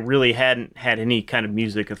that I really hadn't had any kind of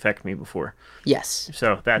music affect me before. Yes.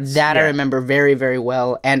 So I remember very, very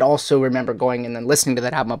well, and also remember going and then listening to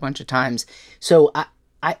that album a bunch of times. So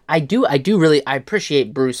I do really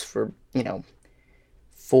appreciate Bruce for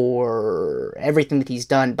for everything that he's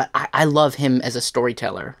done, but I love him as a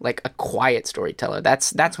storyteller, like a quiet storyteller.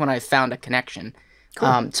 That's when I found a connection.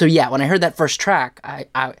 Cool. So yeah, when I heard that first track, I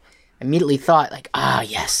immediately thought like,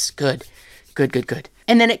 yes, good.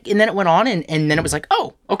 And then it went on, and then it was like,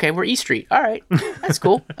 oh, okay, we're E Street. All right, that's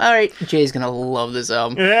cool. All right, Jay's gonna love this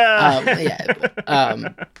album.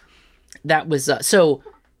 That was so.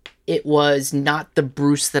 It was not the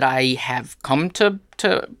Bruce that I have come to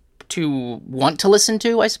want to listen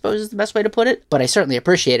to, I suppose is the best way to put it. But I certainly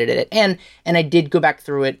appreciated it, and I did go back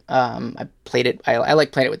through it. I played it. I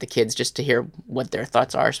like playing it with the kids just to hear what their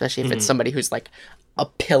thoughts are, especially if it's somebody who's like a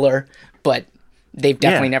pillar, but they've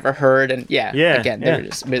definitely never heard. And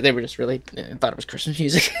they were just really thought it was Christmas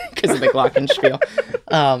music because of the glockenspiel.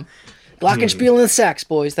 Glockenspiel and the sax,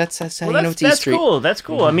 boys. That's how you know it's E Street. Cool. That's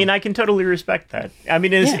cool. I mean, I can totally respect that. I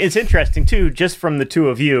mean, it's interesting too, just from the two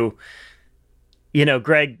of you. You know,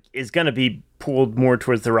 Greg is going to be pulled more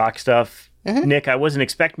towards the rock stuff. Nick, I wasn't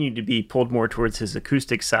expecting you to be pulled more towards his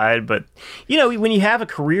acoustic side, but you know, when you have a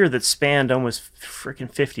career that's spanned almost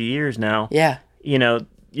freaking 50 years now, you know,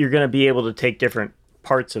 you're going to be able to take different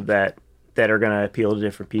parts of that are going to appeal to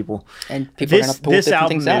different people. And people are going to pull different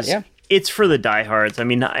things out. It's for the diehards. I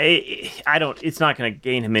mean, I don't. It's not going to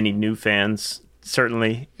gain him any new fans,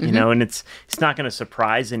 certainly. You know, and it's not going to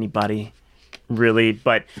surprise anybody, really.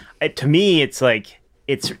 But to me, it's like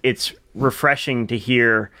it's refreshing to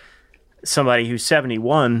hear somebody who's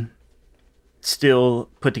 71 still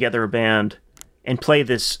put together a band and play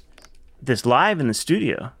this live in the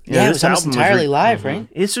studio. It was almost entirely live, right?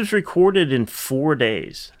 This was recorded in 4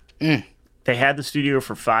 days. They had the studio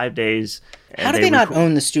for 5 days. How do they not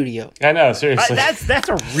own the studio? I know, seriously. That's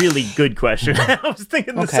a really good question. I was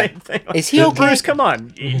thinking the same thing. Is he okay? Bruce, come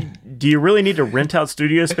on. Do you really need to rent out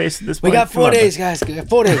studio space at this point? We got 4 days, guys. We got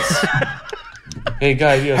 4 days. Hey,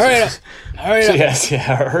 guys. Hurry up. Yes,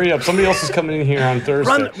 hurry up. Somebody else is coming in here on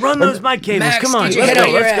Thursday. Run those mic cables. Max, come on.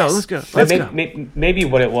 Let's go. Maybe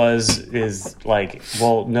what it was is like,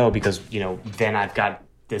 well, no, because, you know, then I've got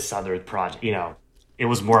this other project, you know. It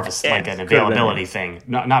was more of an availability thing,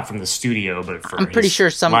 not from the studio, but for I'm pretty sure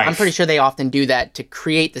they often do that to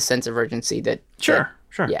create the sense of urgency that. Sure.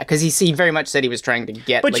 Yeah, because he very much said he was trying to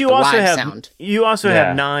get but like, you the also live have, sound. You also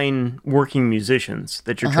have 9 working musicians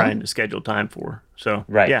that you're trying to schedule time for. So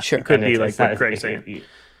it could be like what Craig's saying.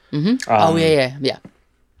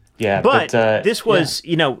 Yeah, but this was,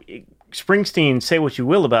 you know, Springsteen, say what you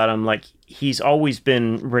will about him, like he's always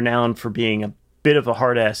been renowned for being a bit of a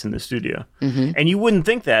hard ass in the studio. And you wouldn't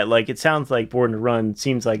think that. Like, it sounds like Born to Run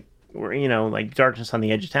seems like, you know, like Darkness on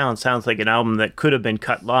the Edge of Town sounds like an album that could have been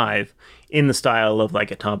cut live in the style of like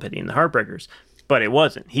a Tom Petty and the Heartbreakers. But it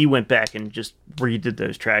wasn't. He went back and just redid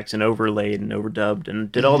those tracks and overlaid and overdubbed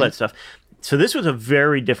and did all that stuff. So this was a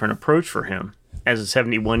very different approach for him as a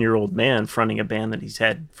 71-year-old man fronting a band that he's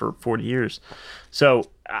had for 40 years. So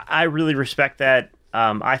I really respect that.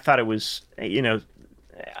 I thought it was, you know,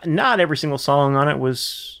 not every single song on it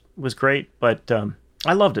was great, but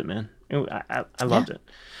I loved it, man. I loved it.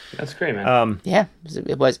 That's great, man.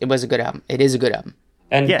 It was a good album. It is a good album.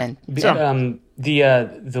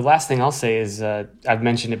 The last thing I'll say is I've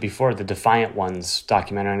mentioned it before. The Defiant Ones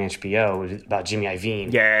documentary on HBO about Jimmy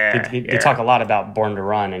Iovine. They talk a lot about Born to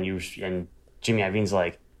Run, and Jimmy Iovine's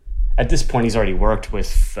like, at this point he's already worked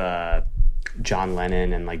with John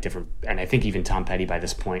Lennon and like different, and I think even Tom Petty by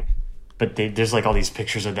this point. But there's like all these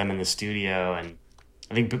pictures of them in the studio, and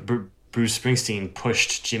I think Bruce Springsteen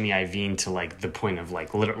pushed Jimmy Iovine to like the point of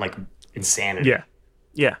like like insanity.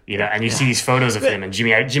 Yeah. You know, and you see these photos of him, and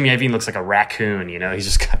Jimmy Iovine looks like a raccoon. You know, he's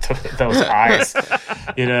just got those eyes.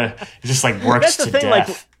 You know, he just like works to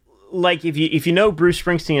death. Like if you know Bruce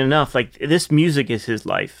Springsteen enough, like this music is his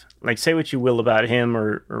life. Like, say what you will about him,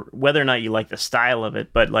 or whether or not you like the style of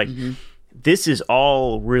it, but like this is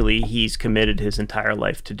all really he's committed his entire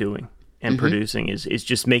life to doing. And producing is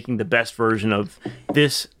just making the best version of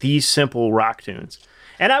these simple rock tunes.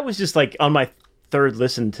 And I was just like, on my third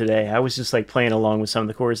listen today, I was just like playing along with some of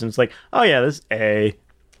the chords, and it's like, oh yeah, this A,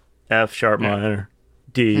 F sharp minor,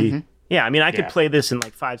 D. Yeah, I mean, I could play this in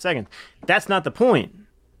like 5 seconds. That's not the point.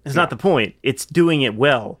 It's not the point. It's doing it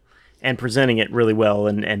well and presenting it really well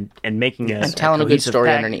and making and telling a good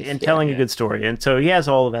story underneath. And telling a good story. And so he has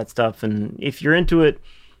all of that stuff. And if you're into it,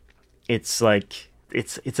 it's like...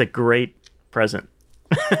 It's a great present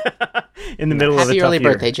in the middle of a tough year. Happy early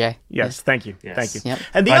birthday, Jay. Yes, thank you. Yes. Thank you. Yep.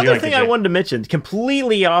 And the other thing I wanted to mention,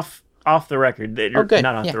 completely off the record, not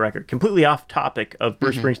off the record, completely off topic of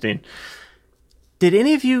Bruce Springsteen. Did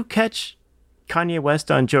any of you catch Kanye West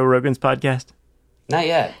on Joe Rogan's podcast? Not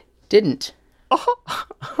yet. Didn't.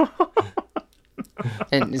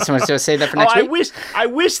 And someone's going to say that for Oh, next week? I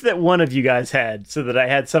wish that one of you guys had, so that I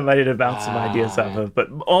had somebody to bounce some ideas off of. But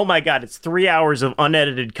oh my God, it's 3 hours of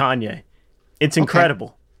unedited Kanye. It's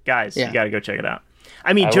incredible, guys. Yeah. You got to go check it out.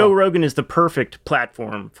 I mean, Joe Rogan is the perfect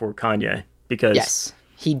platform for Kanye because Yes.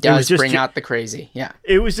 He does bring out the crazy. Yeah.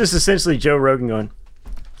 it was just essentially Joe Rogan going,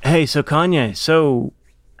 "Hey, so Kanye,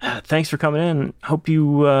 thanks for coming in. Hope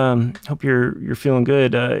you're feeling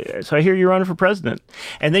good. So I hear you're running for president."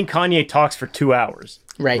 And then Kanye talks for 2 hours.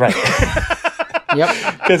 Right.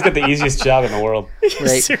 Yep. Guy's got the easiest job in the world.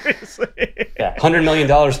 Right. Seriously. Yeah, $100 million,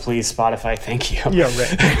 please, Spotify. Thank you. Yeah,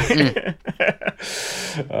 right.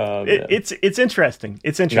 It's interesting.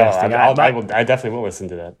 It's interesting. No, I definitely will listen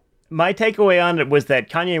to that. My takeaway on it was that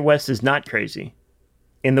Kanye West is not crazy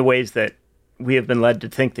in the ways that we have been led to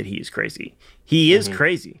think that he is crazy. He is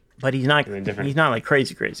crazy, but he's not. He's not like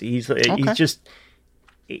crazy.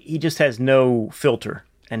 He just has no filter,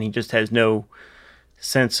 and he just has no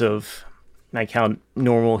sense of like how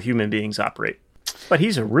normal human beings operate. But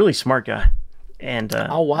he's a really smart guy, and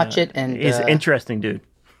I'll watch it. And he's an interesting dude.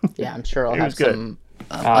 Yeah, I'm sure I'll have good. some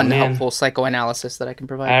unhelpful psychoanalysis that I can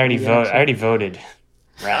provide. I already voted.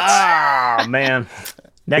 Rats. Ah, man.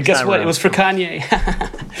 But guess what? It was for Kanye.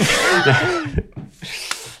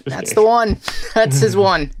 That's the one. That's his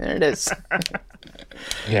one. There it is.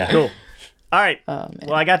 Yeah. Cool. All right.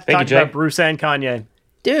 Well, I got to talk about Bruce and Kanye.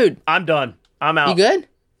 Dude. I'm done. I'm out. You good?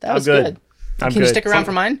 That was good. Can you stick around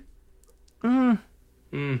for mine?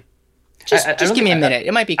 Just give me a minute.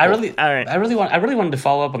 It might be cool. I really wanted to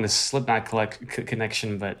follow up on this Slipknot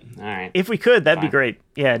connection, but all right. If we could, that'd be great.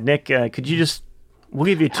 Yeah, Nick, could you we'll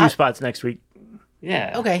give you 2 spots next week.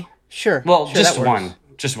 Yeah. Okay. Sure. Well, sure, just one.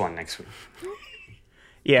 Just one next week.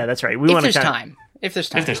 Yeah, that's right. If there's time. If there's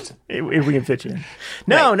time. If we can fit you in.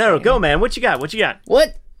 No, go, man. What you got?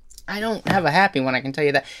 What? I don't have a happy one, I can tell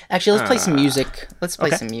you that. Actually, let's play some music.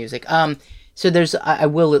 Some music. So there's, I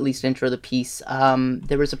will at least intro the piece.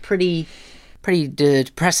 There was a pretty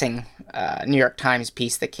depressing New York Times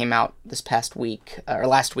piece that came out this past week, or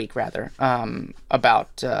last week rather,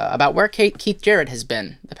 about where Keith Jarrett has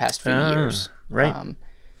been the past few years. Right.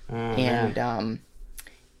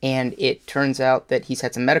 And it turns out that he's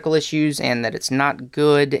had some medical issues and that it's not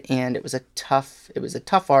good. And it was a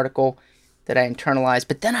tough article that I internalized.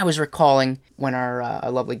 But then I was recalling when our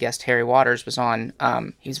lovely guest Harry Waters was on.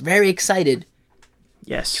 He was very excited.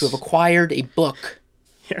 Yes. To have acquired a book.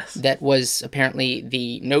 Yes. That was apparently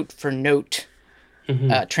the note for note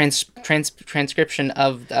transcription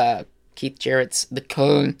of Keith Jarrett's The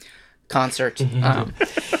Köln concert.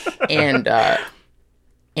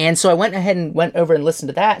 And so I went ahead and went over and listened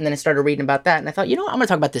to that, and then I started reading about that, and I thought, I'm going to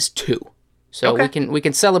talk about this too. So we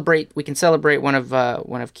can celebrate one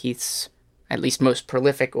of Keith's at least most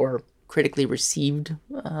prolific or critically received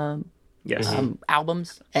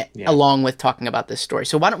albums, along with talking about this story.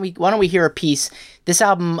 So why don't we hear a piece? This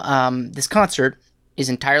album, this concert is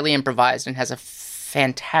entirely improvised and has a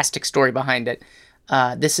fantastic story behind it.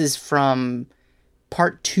 This is from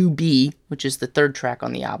Part 2B, which is the third track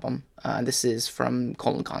on the album. This is from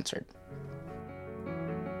Köln Concert.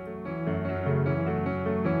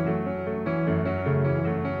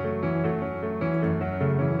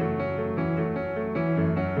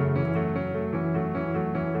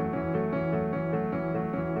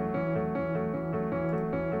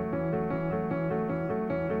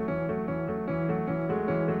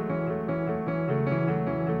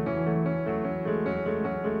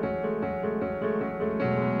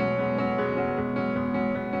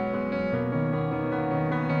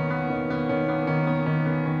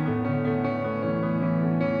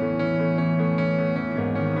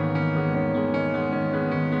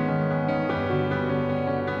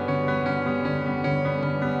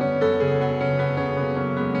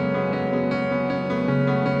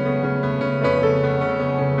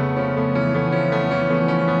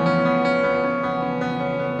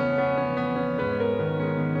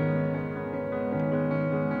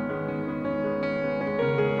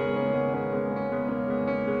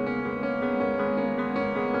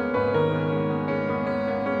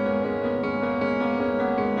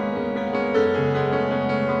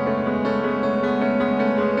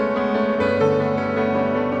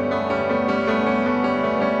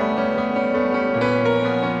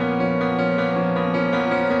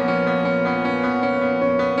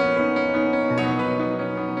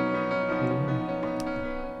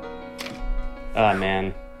 Oh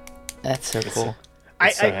man, that's so cool.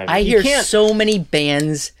 I hear so many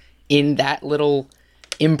bands in that little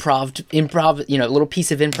improv, little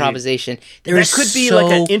piece of improvisation. That could be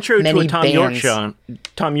like an intro to a Tom York song.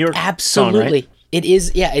 Tom York absolutely. song, right? It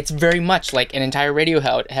is, yeah. It's very much like an entire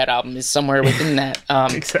Radiohead album is somewhere within that.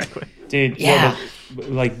 Exactly, dude. Yeah.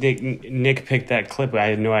 Like Nick picked that clip. I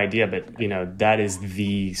had no idea, but that is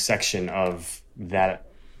the section of that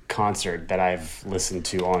concert that I've listened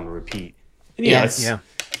to on repeat. And,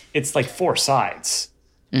 it's like 4 sides.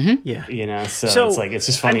 Mm-hmm. Yeah, so it's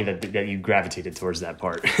just funny that you gravitated towards that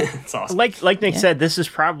part. It's awesome. Like Nick said, this is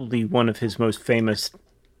probably one of his most famous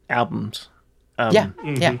albums. Yeah.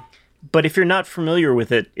 But if you're not familiar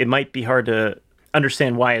with it, it might be hard to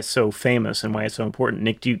understand why it's so famous and why it's so important.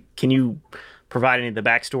 Nick, can you provide any of the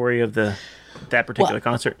backstory of that particular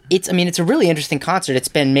concert? It's a really interesting concert. It's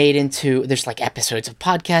been made into, there's like episodes of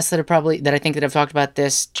podcasts that I think that have talked about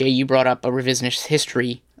this. Jay, you brought up a revisionist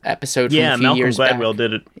history episode from a few Malcolm years Gladwell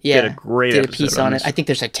back. did a great did a episode piece on this. it. I think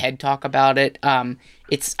there's a TED talk about it. I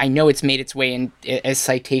know it's made its way in as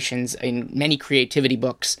citations in many creativity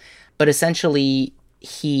books, but essentially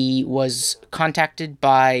he was contacted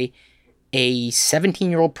by a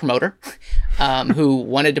 17-year-old promoter who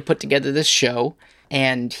wanted to put together this show,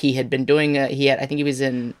 and he had been doing I think he was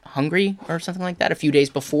in Hungary or something like that a few days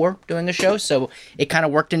before doing a show, so it kind of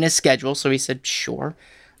worked in his schedule, so he said sure.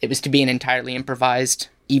 It was to be an entirely improvised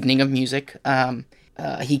evening of music.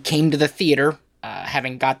 He came to the theater,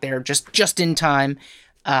 having got there just in time.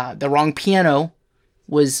 The wrong piano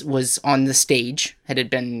was on the stage. It had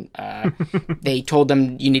been, they told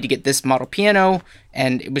them you need to get this model piano,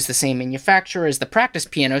 and it was the same manufacturer as the practice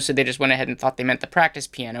piano, so they just went ahead and thought they meant the practice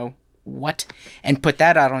piano. What? And put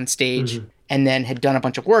that out on stage, and then had done a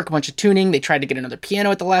bunch of work, a bunch of tuning. They tried to get another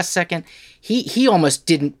piano at the last second. He almost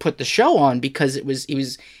didn't put the show on because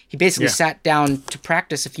he basically sat down to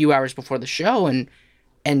practice a few hours before the show and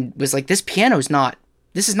was like, this is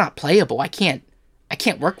not playable. I can't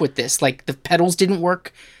work with this. Like, the pedals didn't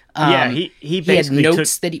work. He basically had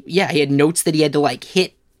notes he had notes that he had to like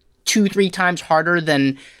hit 2-3 times harder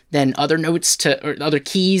than other notes or other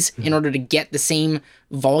keys in order to get the same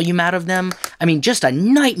volume out of them. I mean, just a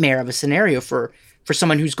nightmare of a scenario for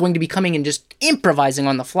someone who's going to be coming and just improvising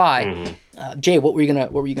on the fly. Jay, what were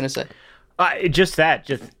you gonna say?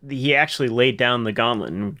 He actually laid down the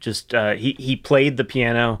gauntlet and just he played the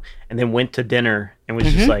piano and then went to dinner and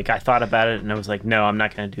was just like, I thought about it and I was like, no, I'm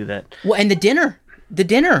not going to do that. Well, and the dinner,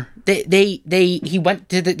 he went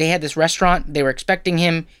to they had this restaurant. They were expecting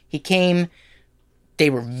him. He came. They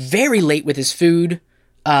were very late with his food.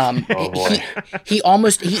 He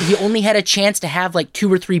only had a chance to have like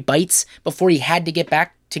 2 or 3 bites before he had to get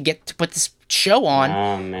back to put this show on.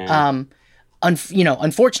 Oh man.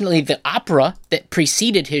 Unfortunately, the opera that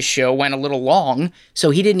preceded his show went a little long,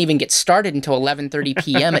 so he didn't even get started until 11:30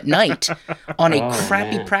 p.m. at night on a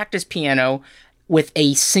crappy practice piano with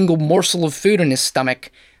a single morsel of food in his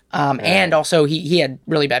stomach. And also, he had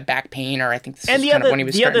really bad back pain, or I think this was kind of when he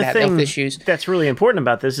was starting to have health issues. That's really important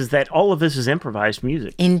about this is that all of this is improvised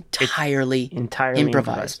music. Entirely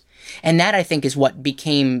improvised. And that, I think, is what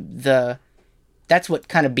became that's what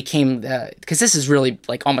kind of became because this is really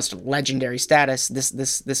like almost a legendary status,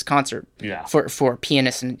 this concert for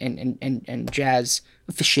pianists and jazz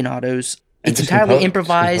aficionados. It's entirely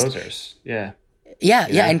improvised. Composers. Yeah. Yeah,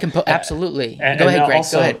 and absolutely. Go ahead, Greg.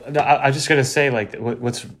 Also, go ahead. I was just gonna say, like,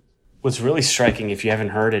 what's really striking, if you haven't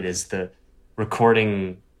heard it, is the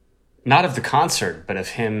recording, not of the concert, but of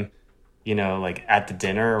him, like at the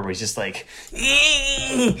dinner, where he's just like,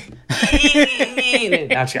 I'm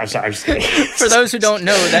sorry, I'm just kidding. For those who don't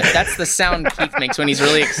know, that's the sound Keith makes when he's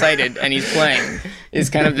really excited and he's playing.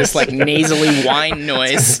 Is kind of this like nasally whine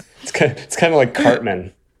noise. It's kind of like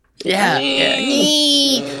Cartman. Yeah.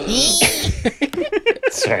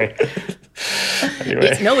 Sorry.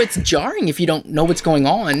 Anyway. It's jarring if you don't know what's going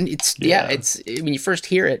on. It's when you first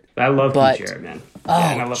hear it. I love Pete Jarrett, man. Oh,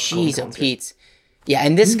 jeez, Pete. Yeah,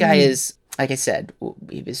 and this guy is, like I said,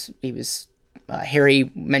 he was.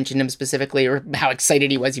 Harry mentioned him specifically, or how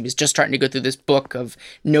excited he was. He was just starting to go through this book of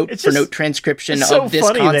note transcription of this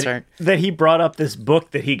concert. That he brought up this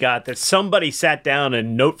book that he got, that somebody sat down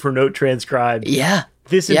and note for note transcribed. Yeah.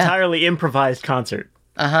 This entirely improvised concert.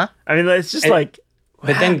 Uh-huh. I mean, it's just But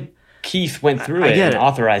then Keith went through it and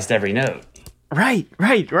authorized every note. Right.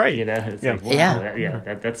 It's like, wow,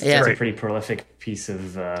 that's a pretty prolific piece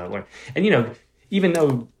of work. And, even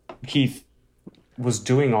though Keith was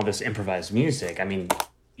doing all this improvised music, I mean,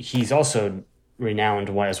 he's also renowned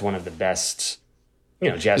as one of the best,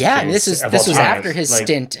 jazz. Yeah, and this was after his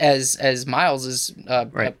stint as Miles's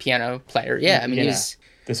piano player. Yeah, I mean,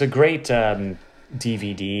 there's a great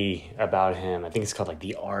DVD about him. I think it's called like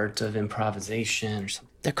The Art of Improvisation or something.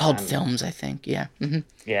 They're called films, I think. Yeah. Mm-hmm.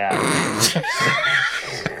 Yeah.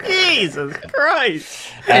 Jesus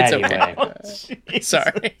Christ! It's okay.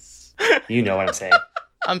 Sorry. You know what I'm saying.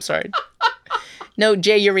 I'm sorry. No,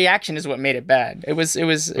 Jay, your reaction is what made it bad. It was the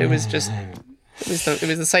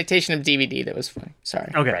citation of DVD that was funny.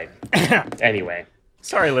 Sorry. Okay. Right. Anyway.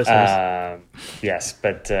 Sorry, listeners. Yes,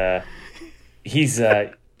 but he's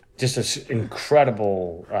just an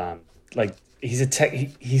incredible. He's a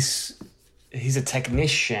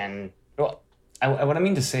technician. Well, what I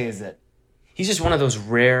mean to say is that he's just one of those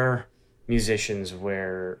rare musicians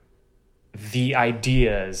where the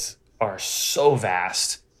ideas are so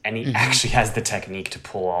vast, and he actually has the technique to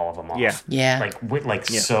pull all of them off. Yeah.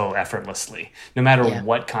 So effortlessly, no matter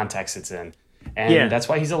what context it's in. And that's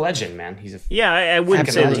why he's a legend, man. I wouldn't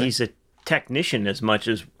say that he's a technician as much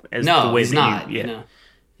as the way he's that not.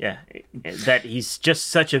 That he's just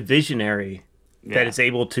such a visionary that is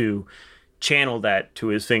able to channel that to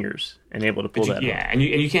his fingers and able to pull that off. And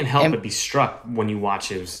you can't help but be struck when you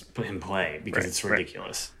watch him play because it's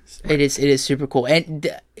ridiculous. It is super cool. And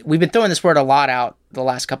we've been throwing this word a lot out the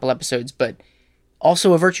last couple episodes, but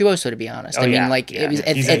also a virtuoso, to be honest. It was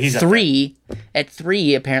at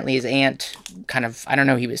three, apparently his aunt kind of, I don't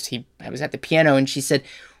know, I was at the piano and she said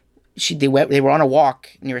they were on a walk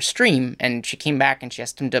near a stream and she came back and she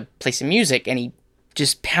asked him to play some music and he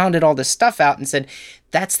just pounded all this stuff out and said,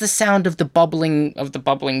 that's the sound of the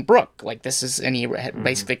bubbling brook. Like this is, and he had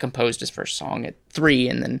basically composed his first song at 3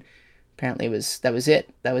 and then apparently that was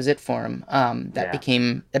it for him. That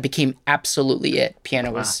became absolutely it.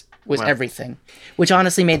 Piano was everything, which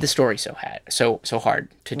honestly made the story so hard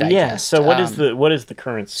to digest. Yeah. So what is the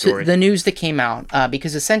current story? So the news that came out,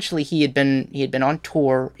 because essentially he had been on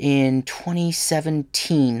tour in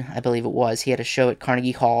 2017, I believe it was. He had a show at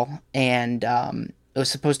Carnegie Hall, and it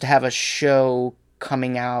was supposed to have a show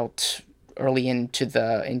coming out early into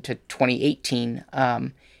 2018,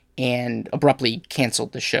 and abruptly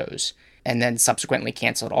canceled the shows, and then subsequently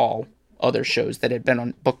canceled all other shows that had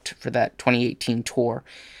been booked for that 2018 tour.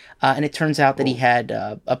 And it turns out that he had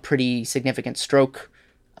a pretty significant stroke,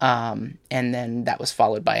 and then that was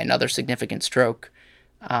followed by another significant stroke.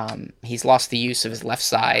 He's lost the use of his left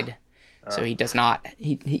side, so he does not.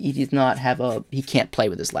 He does not have he can't play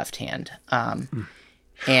with his left hand.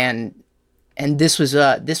 And this was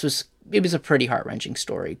a pretty heart-wrenching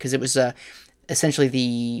story because it was essentially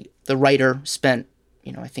the writer spent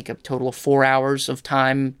I think a total of 4 hours of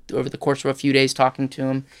time over the course of a few days talking to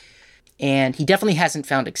him. And he definitely hasn't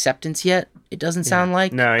found acceptance yet. It doesn't sound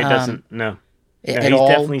like. No, he doesn't. No. He's all.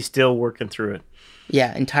 Definitely still working through it.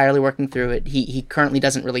 Yeah, entirely working through it. He currently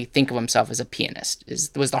doesn't really think of himself as a pianist.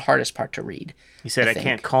 Was the hardest part to read. He said, "I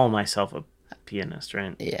can't call myself a pianist,"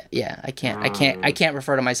 right? Yeah. I can't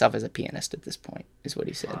refer to myself as a pianist at this point. Is what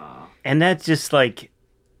he said. And that's just like,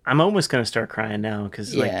 I'm almost gonna start crying now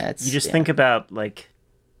because you just think about like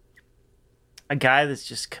a guy that's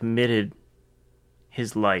just committed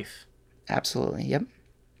his life. Absolutely. Yep.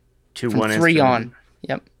 To From one 3 instrument. on.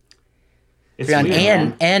 Yep. It's 3 on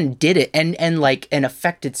weird, and did it and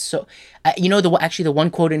affected so. The one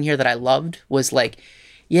quote in here that I loved was like,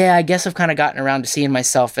 "Yeah, I guess I've kind of gotten around to seeing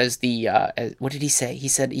myself as the what did he say? He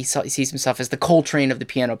said he sees himself as the Coltrane of the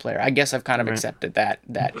piano player. I guess I've kind of accepted that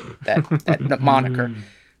moniker."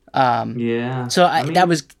 So that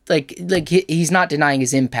was like he's not denying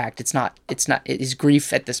his impact. It's not his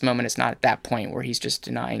grief at this moment. It's not at that point where he's just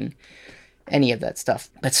denying any of that stuff.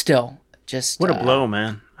 But still, just what a blow,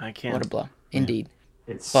 man! I can't. What a blow, indeed.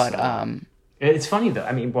 It's funny though.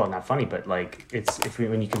 I mean, well, not funny, but like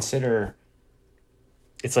when you consider,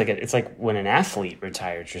 it's like when an athlete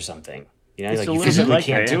retires or something. It's you physically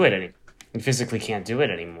can't do it. You physically can't do it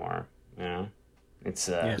anymore. It's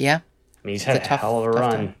I mean, he's had a hell of a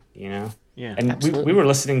run. Time. Yeah, and we were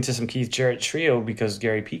listening to some Keith Jarrett trio because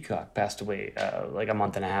Gary Peacock passed away like a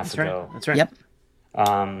month and a half ago. That's right. Yep.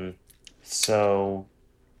 So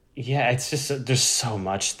yeah, it's just there's so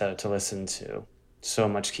much though to listen to. So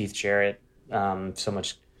much Keith Jarrett, so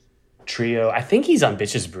much trio. I think he's on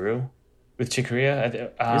Bitches Brew with Chick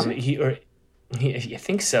Corea. I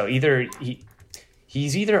think so.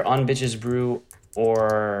 He's either on Bitches Brew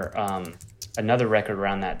or another record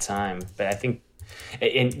around that time. But I think.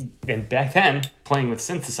 And back then, playing with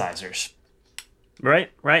synthesizers,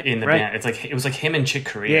 right in the band, it was like him and Chick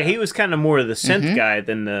Corea. Yeah, he was kind of more the synth guy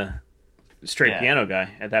than the straight piano guy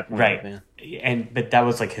at that point. Right, but that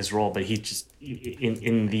was like his role. But he just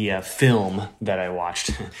in the film that I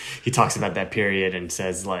watched, he talks about that period and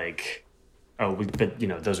says like, but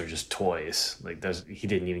those are just toys. Like those, he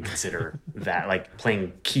didn't even consider that. Like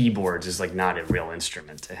playing keyboards is like not a real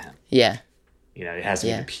instrument to him. Yeah, it has to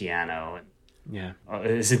be the piano and. Yeah,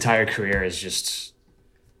 his entire career is just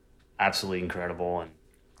absolutely incredible. And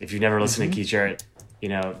if you've never listened to Keith Jarrett,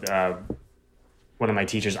 one of my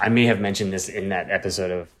teachers, I may have mentioned this in that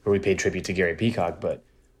episode of where we paid tribute to Gary Peacock, but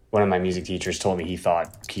one of my music teachers told me he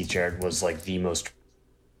thought Keith Jarrett was like the most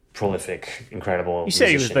prolific, incredible. You said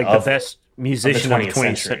he was like the best musician of the 20th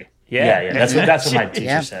century. Yeah. That's what my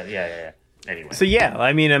teacher said. Yeah. Anyway. So yeah,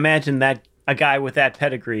 I mean, imagine that a guy with that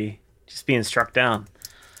pedigree just being struck down.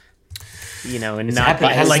 You know, and not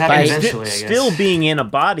still being in a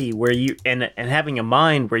body where you and having a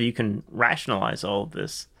mind where you can rationalize all of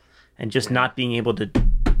this, and just not being able to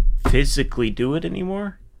physically do it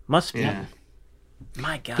anymore must be. Yeah.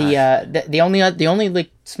 My God. The only like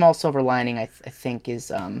small silver lining I think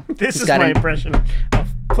is this is my impression of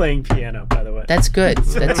playing piano. By the way, that's good.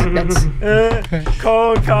 That's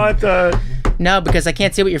no, because I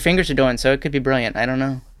can't see what your fingers are doing, so it could be brilliant. I don't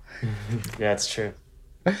know. Yeah, it's true.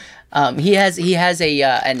 He has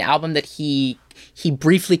an album that he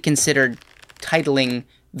briefly considered titling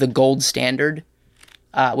The Gold Standard,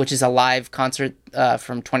 which is a live concert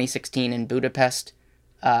from 2016 in Budapest.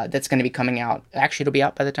 That's going to be coming out. Actually, it'll be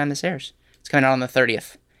out by the time this airs. It's coming out on the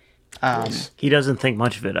 30th. He doesn't think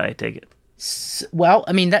much of it, I take it. Well,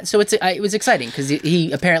 I mean, it was exciting because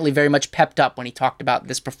he apparently very much pepped up when he talked about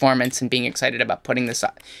this performance and being excited about putting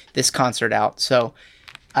this concert out. So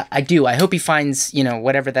I do. I hope he finds,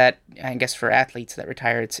 whatever that, I guess for athletes that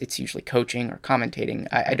retire, it's usually coaching or commentating.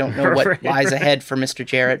 I don't know what lies ahead for Mr.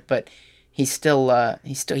 Jarrett, but he's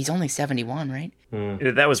only 71, right?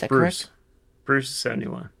 That was Bruce. Correct? Bruce is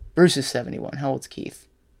 71. Bruce is 71. How old's Keith?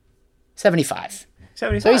 75.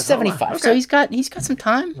 75. So he's 75. Okay. So he's got some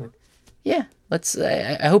time. Yeah. Let's.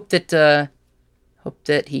 I hope that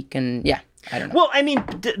he can. Yeah. I don't know. Well, I mean,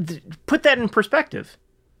 put that in perspective.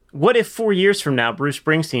 What if 4 years from now Bruce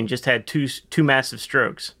Springsteen just had two massive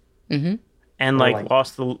strokes, and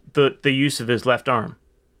lost the use of his left arm?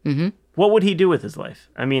 Mm-hmm. What would he do with his life?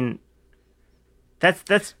 I mean,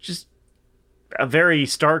 that's just a very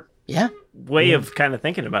stark way of kind of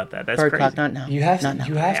thinking about that. That's Bird crazy. clock, not now. You have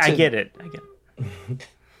to. I get it.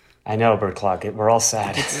 I know, Bird Clock. We're all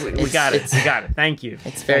sad. We got it. Thank you.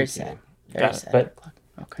 It's very sad. Very sad. But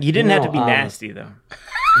okay. You didn't have to be nasty though.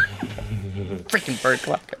 Freaking Bird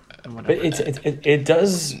Clock. But it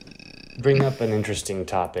does bring up an interesting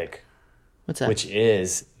topic. What's that? Which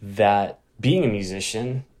is that being a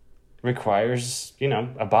musician requires,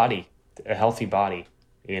 a body, a healthy body,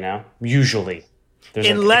 usually.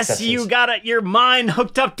 Unless you got your mind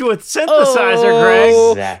hooked up to a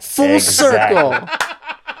synthesizer, Greg. Full circle.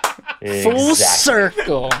 Full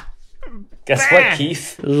circle. Guess what,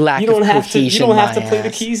 Keith? You don't have to play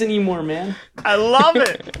the keys anymore, man. I love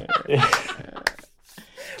it.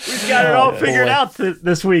 We've got it all figured out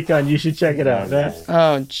this week on You Should Check It Out.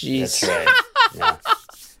 Oh, jeez. That's right.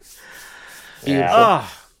 Yeah.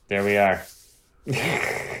 Oh. There we are.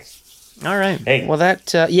 All right. Hey. Well, that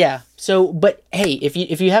So, but hey, if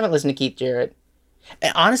you haven't listened to Keith Jarrett,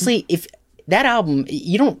 honestly, if that album,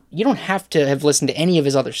 you don't have to have listened to any of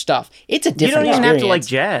his other stuff. It's a different. You don't even experience. have to like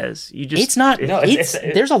jazz. You just. It's not.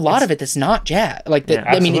 There's a lot of it that's not jazz.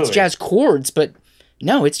 I mean, it's jazz chords, but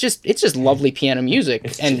no, it's just lovely piano music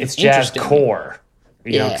it's jazz core.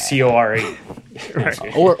 CORE.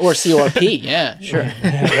 Right. Or CORP. Yeah, sure.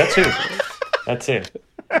 That too.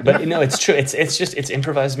 But it's true. It's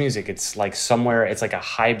improvised music. It's like somewhere. It's like a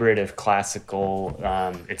hybrid of classical.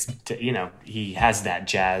 He has that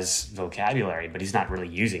jazz vocabulary, but he's not really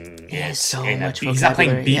using it. Yeah, so much vocabulary. He's not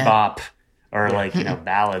playing bebop or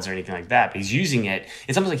ballads or anything like that. But he's using it.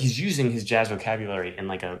 It's almost like he's using his jazz vocabulary in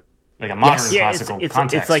like a modern classical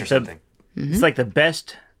context or something. It's like the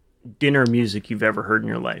best dinner music you've ever heard in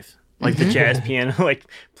your life. Like the jazz piano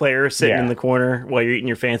player sitting in the corner while you're eating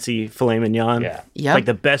your fancy filet mignon. Yeah. Yep. Like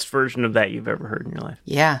the best version of that you've ever heard in your life.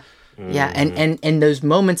 Yeah. Yeah. And those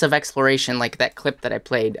moments of exploration, like that clip that I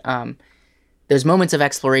played, those moments of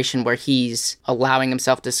exploration where he's allowing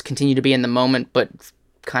himself to continue to be in the moment, but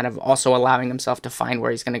kind of also allowing himself to find where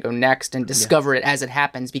he's going to go next and discover it as it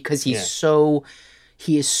happens, because he is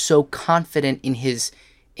so confident in his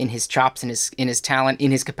chops, in his talent, in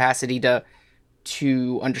his capacity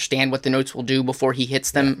to understand what the notes will do before he hits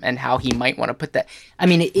them and how he might want to put that. I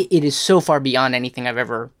mean, it is so far beyond anything I've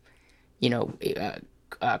ever,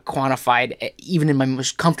 quantified, even in my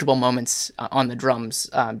most comfortable moments on the drums,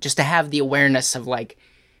 just to have the awareness of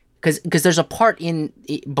because there's a part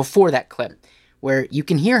before that clip where you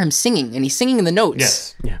can hear him singing, and he's singing in the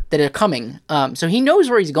notes that are coming. So he knows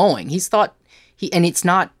where he's going. He's thought and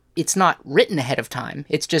it's not written ahead of time.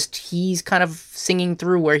 It's just he's kind of singing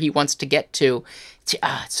through where he wants to get to. It's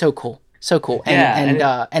so cool. So cool. And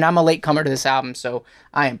I'm a late comer to this album, so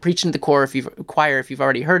I am preaching to the choir if you've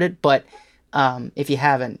already heard it, but if you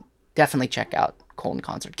haven't, definitely check out Köln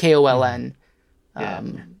Concert. KOLN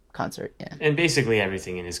concert. Yeah, And basically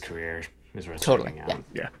everything in his career is worth totally. checking out.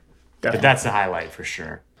 Yeah. Yeah. But that's the highlight for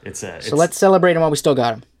sure. So let's celebrate him while we still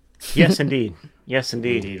got him. Yes, indeed. Yes,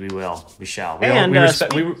 indeed. Indeed, we will. We shall. And,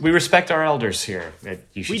 We respect our elders here.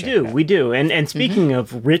 We do. And speaking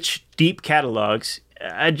of rich, deep catalogs,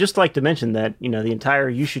 I'd just like to mention that, the entire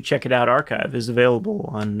You Should Check It Out archive is available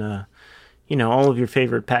on, all of your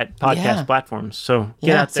favorite podcast platforms. So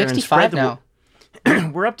get out there and spread the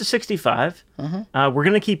word. We're up to 65. We're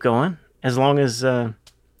going to keep going as long as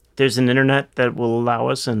there's an internet that will allow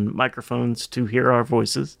us and microphones to hear our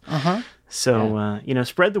voices. So,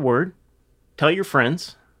 spread the word. Tell your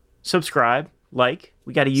friends. Subscribe. Like.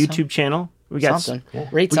 We got a YouTube channel. We got something.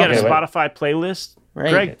 We got a Spotify playlist. Right.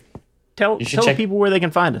 Greg, tell people where they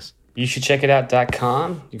can find us.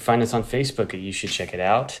 YouShouldCheckItOut.com. You can find us on Facebook at You Should Check It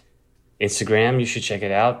Out. Instagram, You Should Check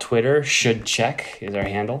It Out. Twitter, Should Check is our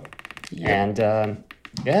handle. And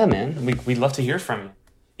man, we'd love to hear from you.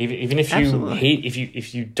 Even if you hate,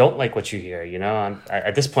 if you don't like what you hear,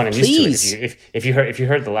 at this point I'm used to it. If you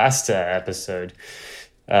heard the last episode,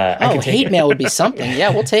 I could take hate it. mail would be something. Yeah,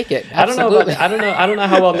 we'll take it. Absolutely. I don't know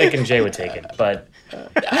how well Nick and Jay would take it, but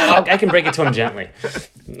I can break it to him gently.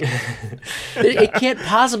 It can't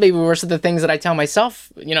possibly be worse than the things that I tell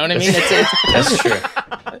myself. You know what I mean? That's true.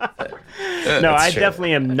 No, I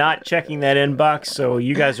definitely am not checking that inbox. So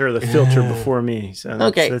you guys are the filter before me. So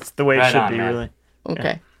that's the way it should be, man. Really. Okay.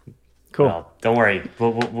 Yeah. Cool. Well, don't worry.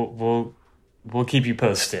 We'll keep you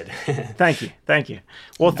posted. Thank you.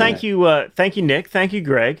 Well, thank you, Nick. Thank you,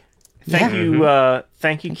 Greg. Thank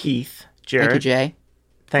you, Keith. Jared. Thank you, Jay.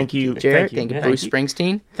 Thank you, Jared. Thank you, Bruce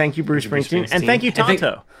Springsteen. Thank you, Bruce Springsteen. And thank you,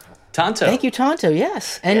 Tonto. Tonto. Thank you, Tonto.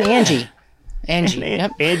 Yes, and Angie.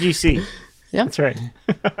 Yep. Angie C. Yep. That's right.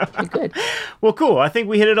 Good. Well, cool. I think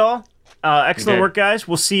we hit it all. Excellent work, guys.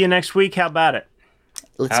 We'll see you next week. How about it?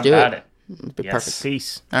 Let's do it. Yes. Perfect.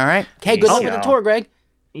 Peace. All right. Okay. Good luck with the tour, Greg.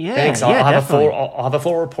 Yeah. Thanks. I'll have a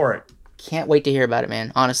full report. Can't wait to hear about it,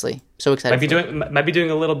 man. Honestly, so excited. Might be doing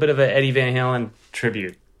a little bit of an Eddie Van Halen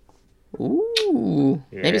tribute. Ooh.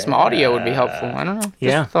 Maybe some audio would be helpful. I don't know.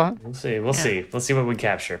 Just a thought. We'll see. We'll see. Let's see what we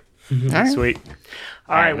capture. All right. Sweet.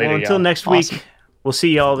 All right. later, Well, until y'all. next week, we'll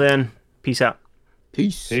see y'all then. Peace out.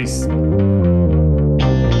 Peace. Peace.